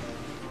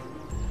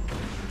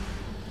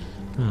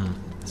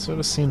 Sort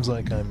of seems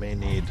like I may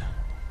need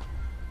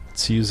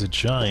to use a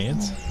giant.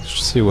 Let's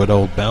see what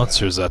old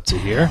Bouncer's up to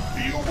here.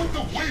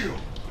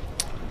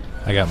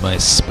 I got my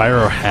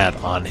Spyro hat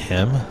on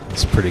him.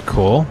 That's pretty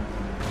cool.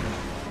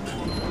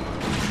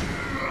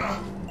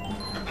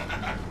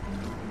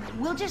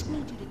 We'll just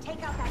need you to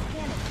take out that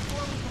cannon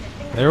before we can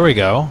advance. There we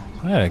go.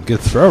 I had a good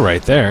throw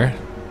right there.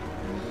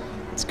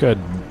 Let's go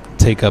ahead and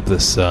take up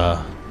this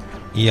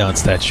Eon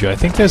statue. I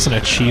think there's an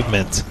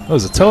achievement. Oh,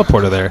 there's a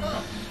teleporter there.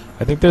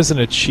 I think there's an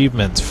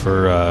achievement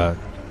for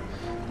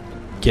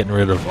getting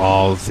rid of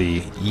all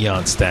the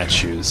Eon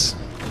statues.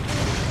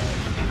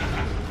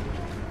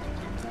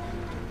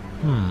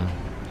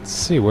 Let's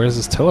see, where does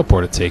this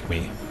teleporter take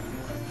me?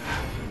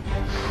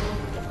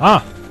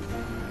 Ah!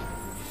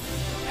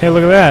 Hey,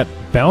 look at that!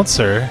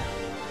 Bouncer.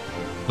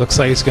 Looks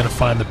like he's gonna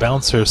find the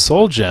Bouncer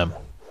soul gem.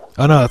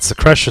 Oh no, it's the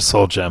Crusher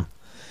soul gem.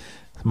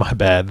 My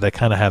bad. They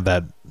kind of have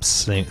that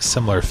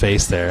similar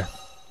face there.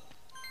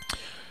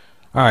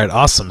 Alright,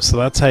 awesome. So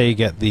that's how you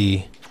get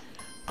the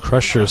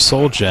Crusher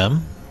soul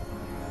gem.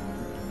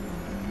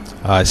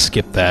 I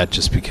skipped that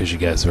just because you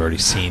guys have already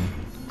seen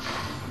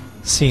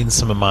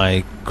some of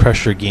my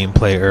Crusher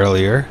gameplay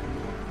earlier.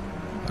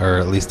 Or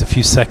at least a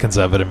few seconds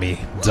of it of me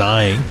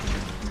dying.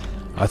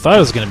 I thought it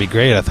was going to be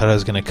great. I thought I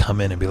was going to come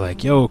in and be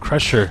like, yo,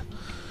 Crusher,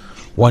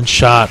 one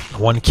shot,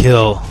 one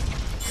kill.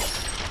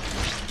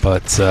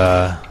 But,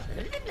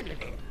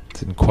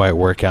 didn't quite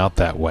work out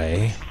that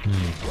way.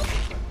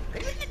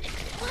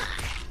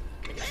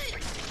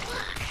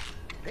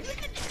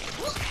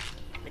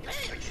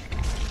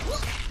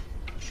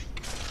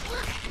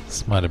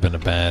 This might have been a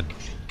bad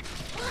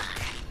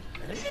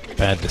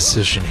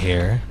decision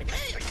here.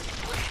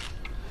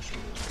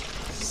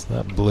 So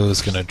that blue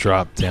is going to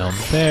drop down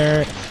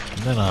there, and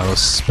then I'll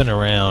spin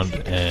around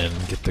and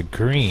get the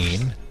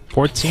green.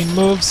 14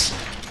 moves.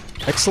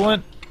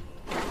 Excellent.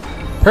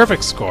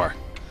 Perfect score.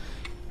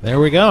 There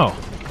we go.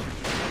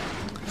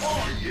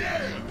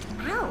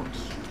 Ouch.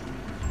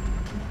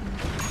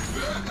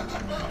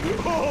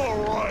 All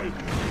right,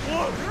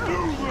 let's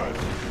do this.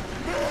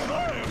 Man, I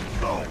am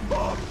so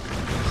pumped.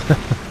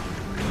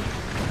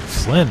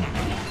 Flynn,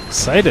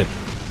 excited.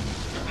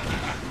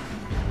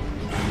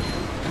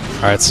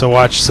 Alright, so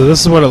watch. So this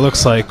is what it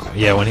looks like.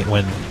 Yeah,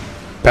 when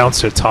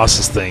Bouncer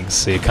tosses things,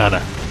 so he kind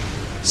of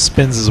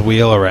spins his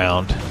wheel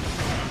around.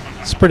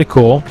 It's pretty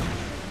cool.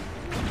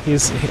 I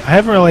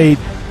haven't really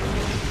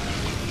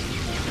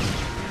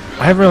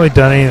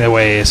done any of the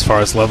way as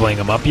far as leveling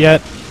him up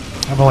yet.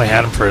 I've only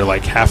had him for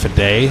like half a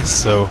day,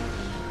 so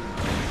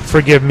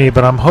forgive me,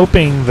 but I'm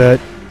hoping that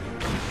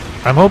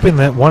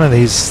one of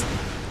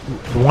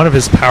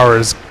his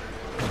powers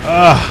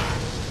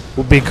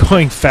will be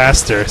going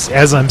faster.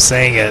 As I'm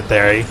saying it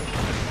there, he's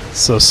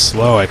so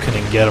slow I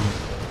couldn't get him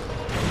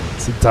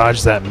to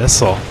dodge that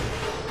missile.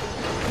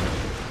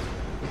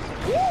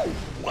 Woo!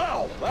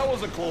 Wow, that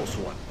was a close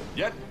one.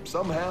 Yet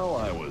somehow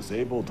I was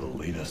able to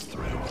lead us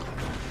through.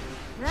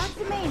 That's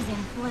amazing,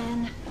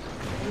 Flynn.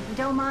 But if you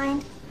don't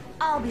mind,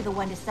 I'll be the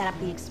one to set up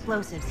the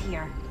explosives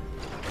here.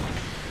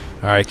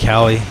 Alright,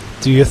 Callie,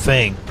 do your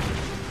thing.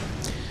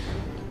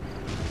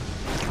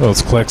 Well,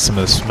 let's collect some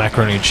of this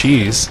macaroni and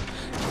cheese.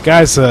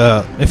 Guys,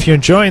 if you're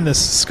enjoying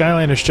this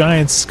Skylanders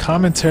Giants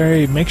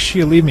commentary, make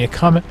sure you leave me a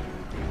comment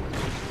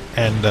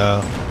and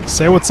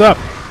say what's up.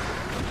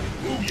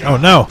 Oh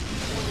no,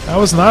 that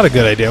was not a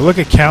good idea. Look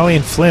at Callie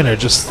and Flynn are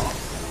just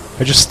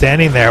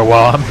standing there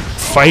while I'm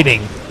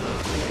fighting.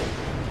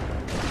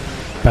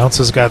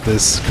 Bouncer's got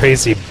this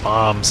crazy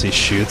bombs he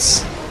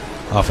shoots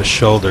off his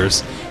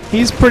shoulders.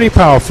 He's pretty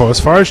powerful as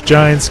far as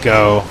giants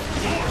go.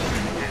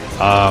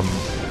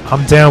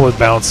 I'm down with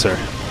Bouncer.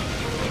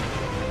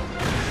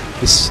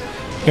 He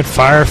can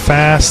fire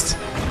fast.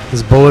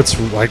 His bullets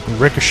like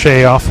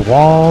ricochet off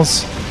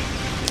walls.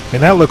 I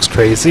mean, that looks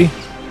crazy.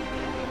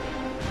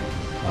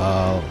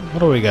 What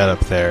do we got up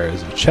there?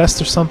 Is it a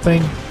chest or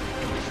something?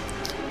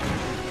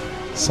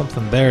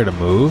 Something there to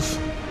move.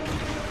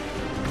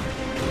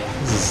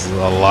 This is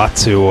a lot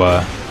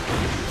to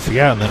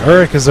figure out. And then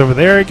Uruk is over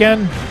there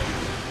again?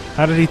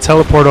 How did he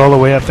teleport all the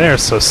way up there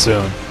so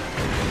soon?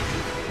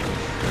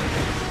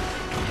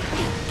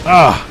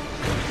 Ah!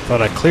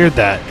 Thought I cleared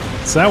that.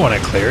 It's that one I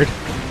cleared.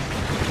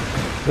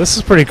 This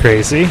is pretty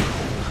crazy.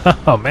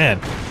 Oh man.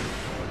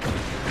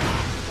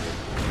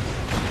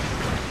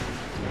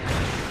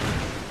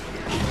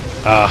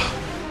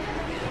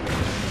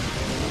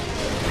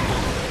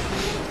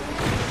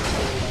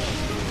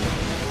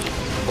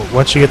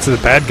 Once you get to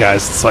the bad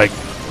guys, it's like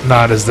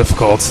not as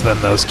difficult than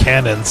those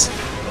cannons.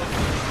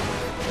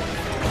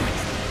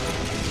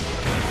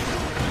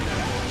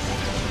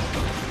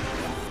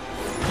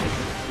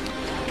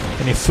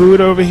 Any food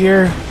over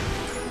here?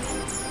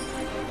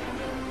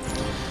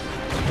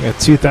 I got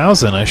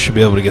 2,000. I should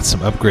be able to get some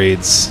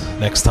upgrades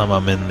next time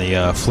I'm in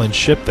the Flint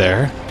ship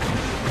there.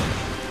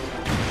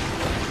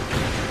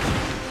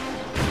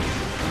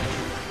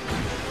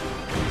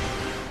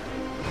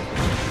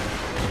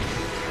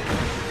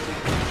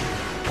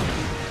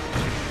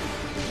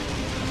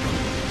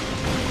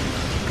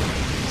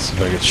 See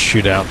if I could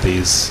shoot out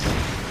these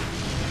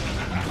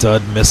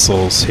dud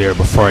missiles here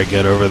before I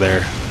get over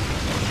there.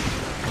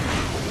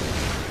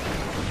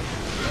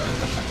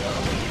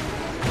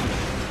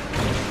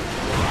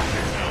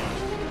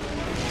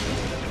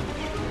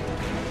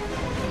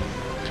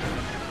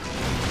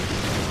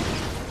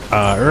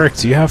 Uruk,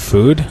 do you have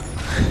food?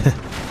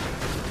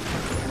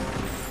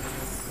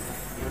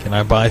 Can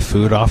I buy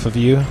food off of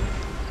you?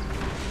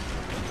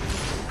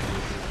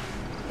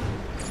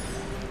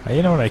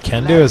 You know what I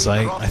can do is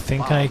I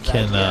think I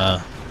can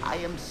I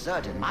am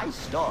certain my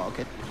store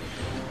could...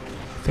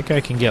 I think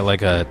I can get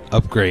like a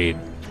upgrade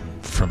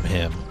from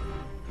him.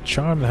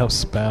 Charm that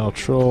helps battle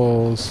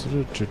trolls.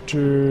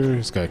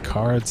 He's got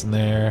cards in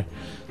there.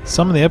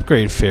 Summon the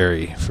upgrade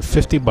fairy for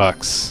 50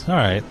 bucks.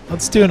 Alright,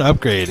 let's do an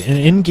upgrade. An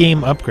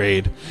in-game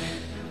upgrade.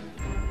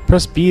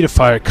 Press B to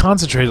fire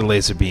concentrated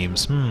laser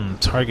beams.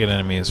 Target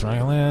enemies.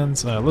 Right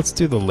lands. Let's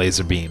do the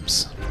laser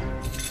beams.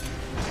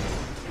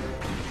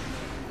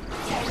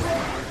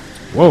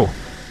 Whoa.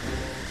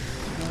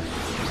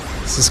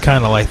 This is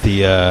kind of like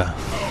the,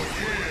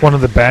 one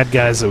of the bad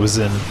guys that was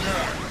in...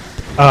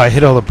 Oh, I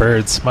hit all the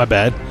birds. My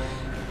bad.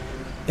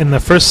 In the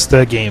first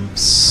game,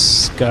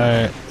 Skylanders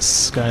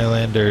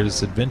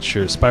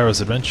Adventure,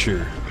 Spyro's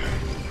Adventure.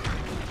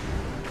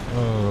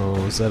 Oh,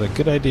 is that a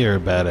good idea or a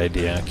bad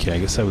idea? Okay, I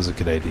guess that was a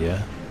good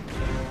idea.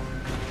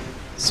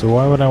 So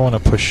why would I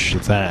want to push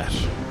that?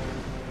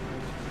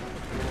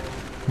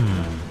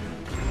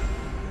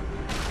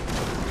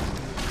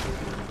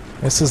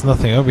 I guess there's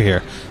nothing over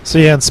here. So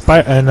yeah, in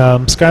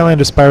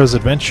Skylanders Spyro's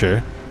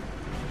Adventure,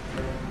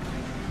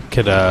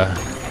 could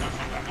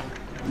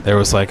there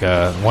was like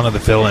one of the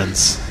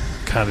villains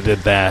kind of did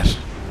that.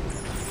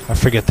 I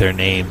forget their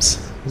names.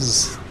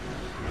 It's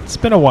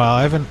been a while.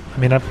 I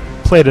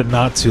played it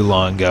not too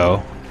long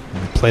ago.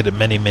 I played it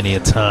many a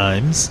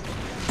times.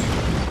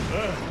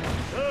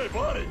 Hey,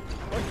 buddy.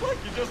 Looks like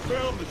you just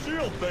found the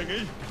shield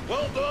thingy.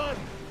 Well done.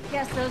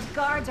 Guess those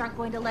guards aren't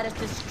going to let us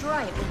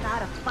destroy it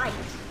without a fight.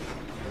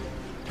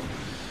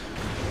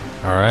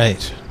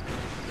 Alright.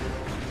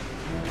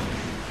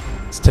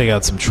 Let's take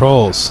out some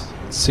trolls.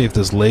 Let's see if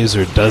this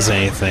laser does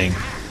anything.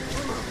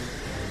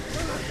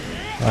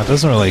 It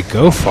doesn't really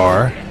go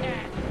far.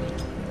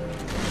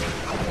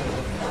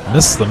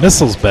 The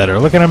missile's better.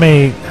 Look at how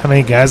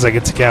many guys I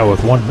get to take out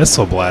with one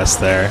missile blast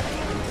there.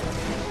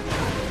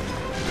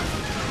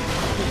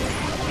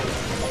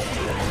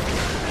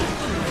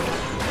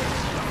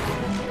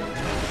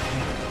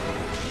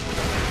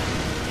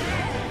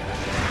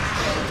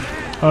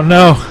 Oh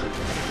no!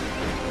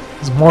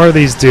 There's more of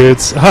these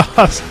dudes.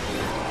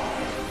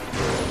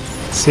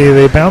 See,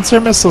 the bouncer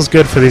missile's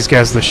good for these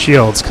guys with the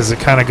shields because it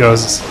kind of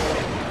goes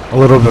a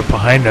little bit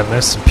behind them.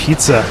 There's some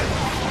pizza.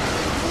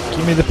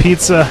 Give me the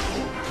pizza.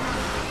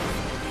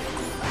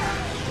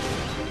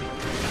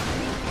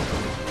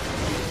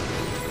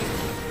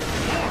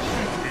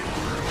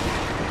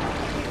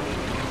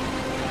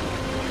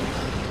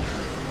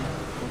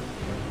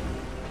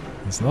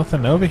 There's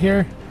nothing over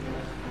here?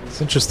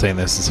 It's interesting,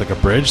 this is like a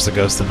bridge that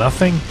goes to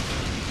nothing.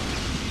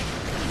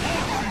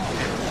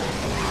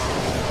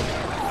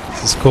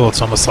 This is cool,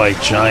 it's almost like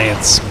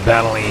giants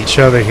battling each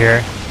other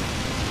here.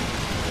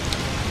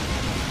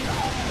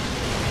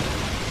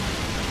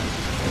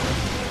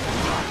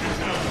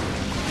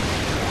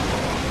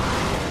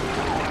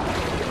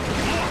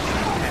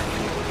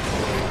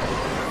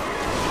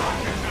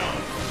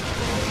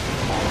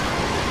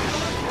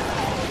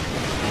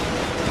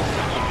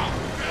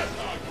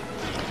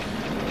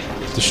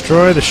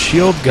 Destroy the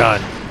shield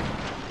gun.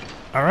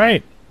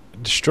 Alright,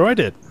 destroyed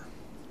it.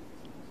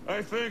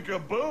 I think a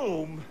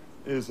boom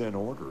is in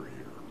order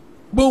here.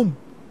 Boom!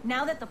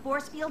 Now that the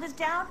force field is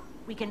down,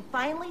 we can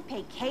finally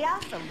pay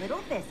Chaos a little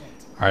visit.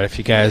 Alright, if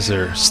you guys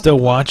are still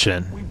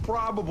watching. We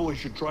probably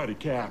should try to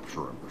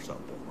capture him or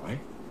something, right?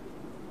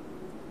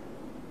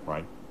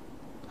 Right?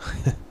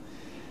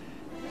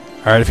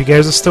 Alright, if you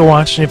guys are still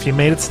watching, if you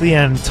made it to the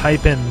end,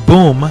 type in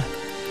boom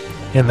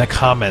in the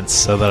comments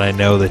so that I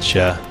know that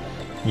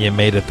you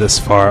made it this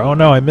far. Oh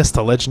no, I missed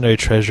a legendary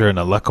treasure and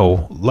a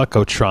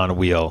Luckotron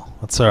wheel.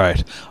 That's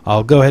alright.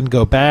 I'll go ahead and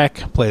go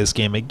back, play this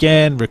game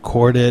again,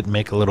 record it,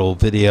 make a little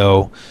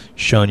video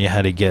showing you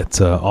how to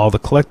get all the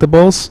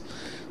collectibles.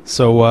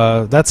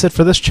 So that's it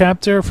for this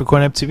chapter. For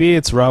CoinOpTV,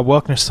 it's Rob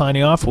Welkner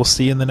signing off. We'll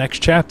see you in the next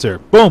chapter.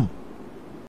 Boom!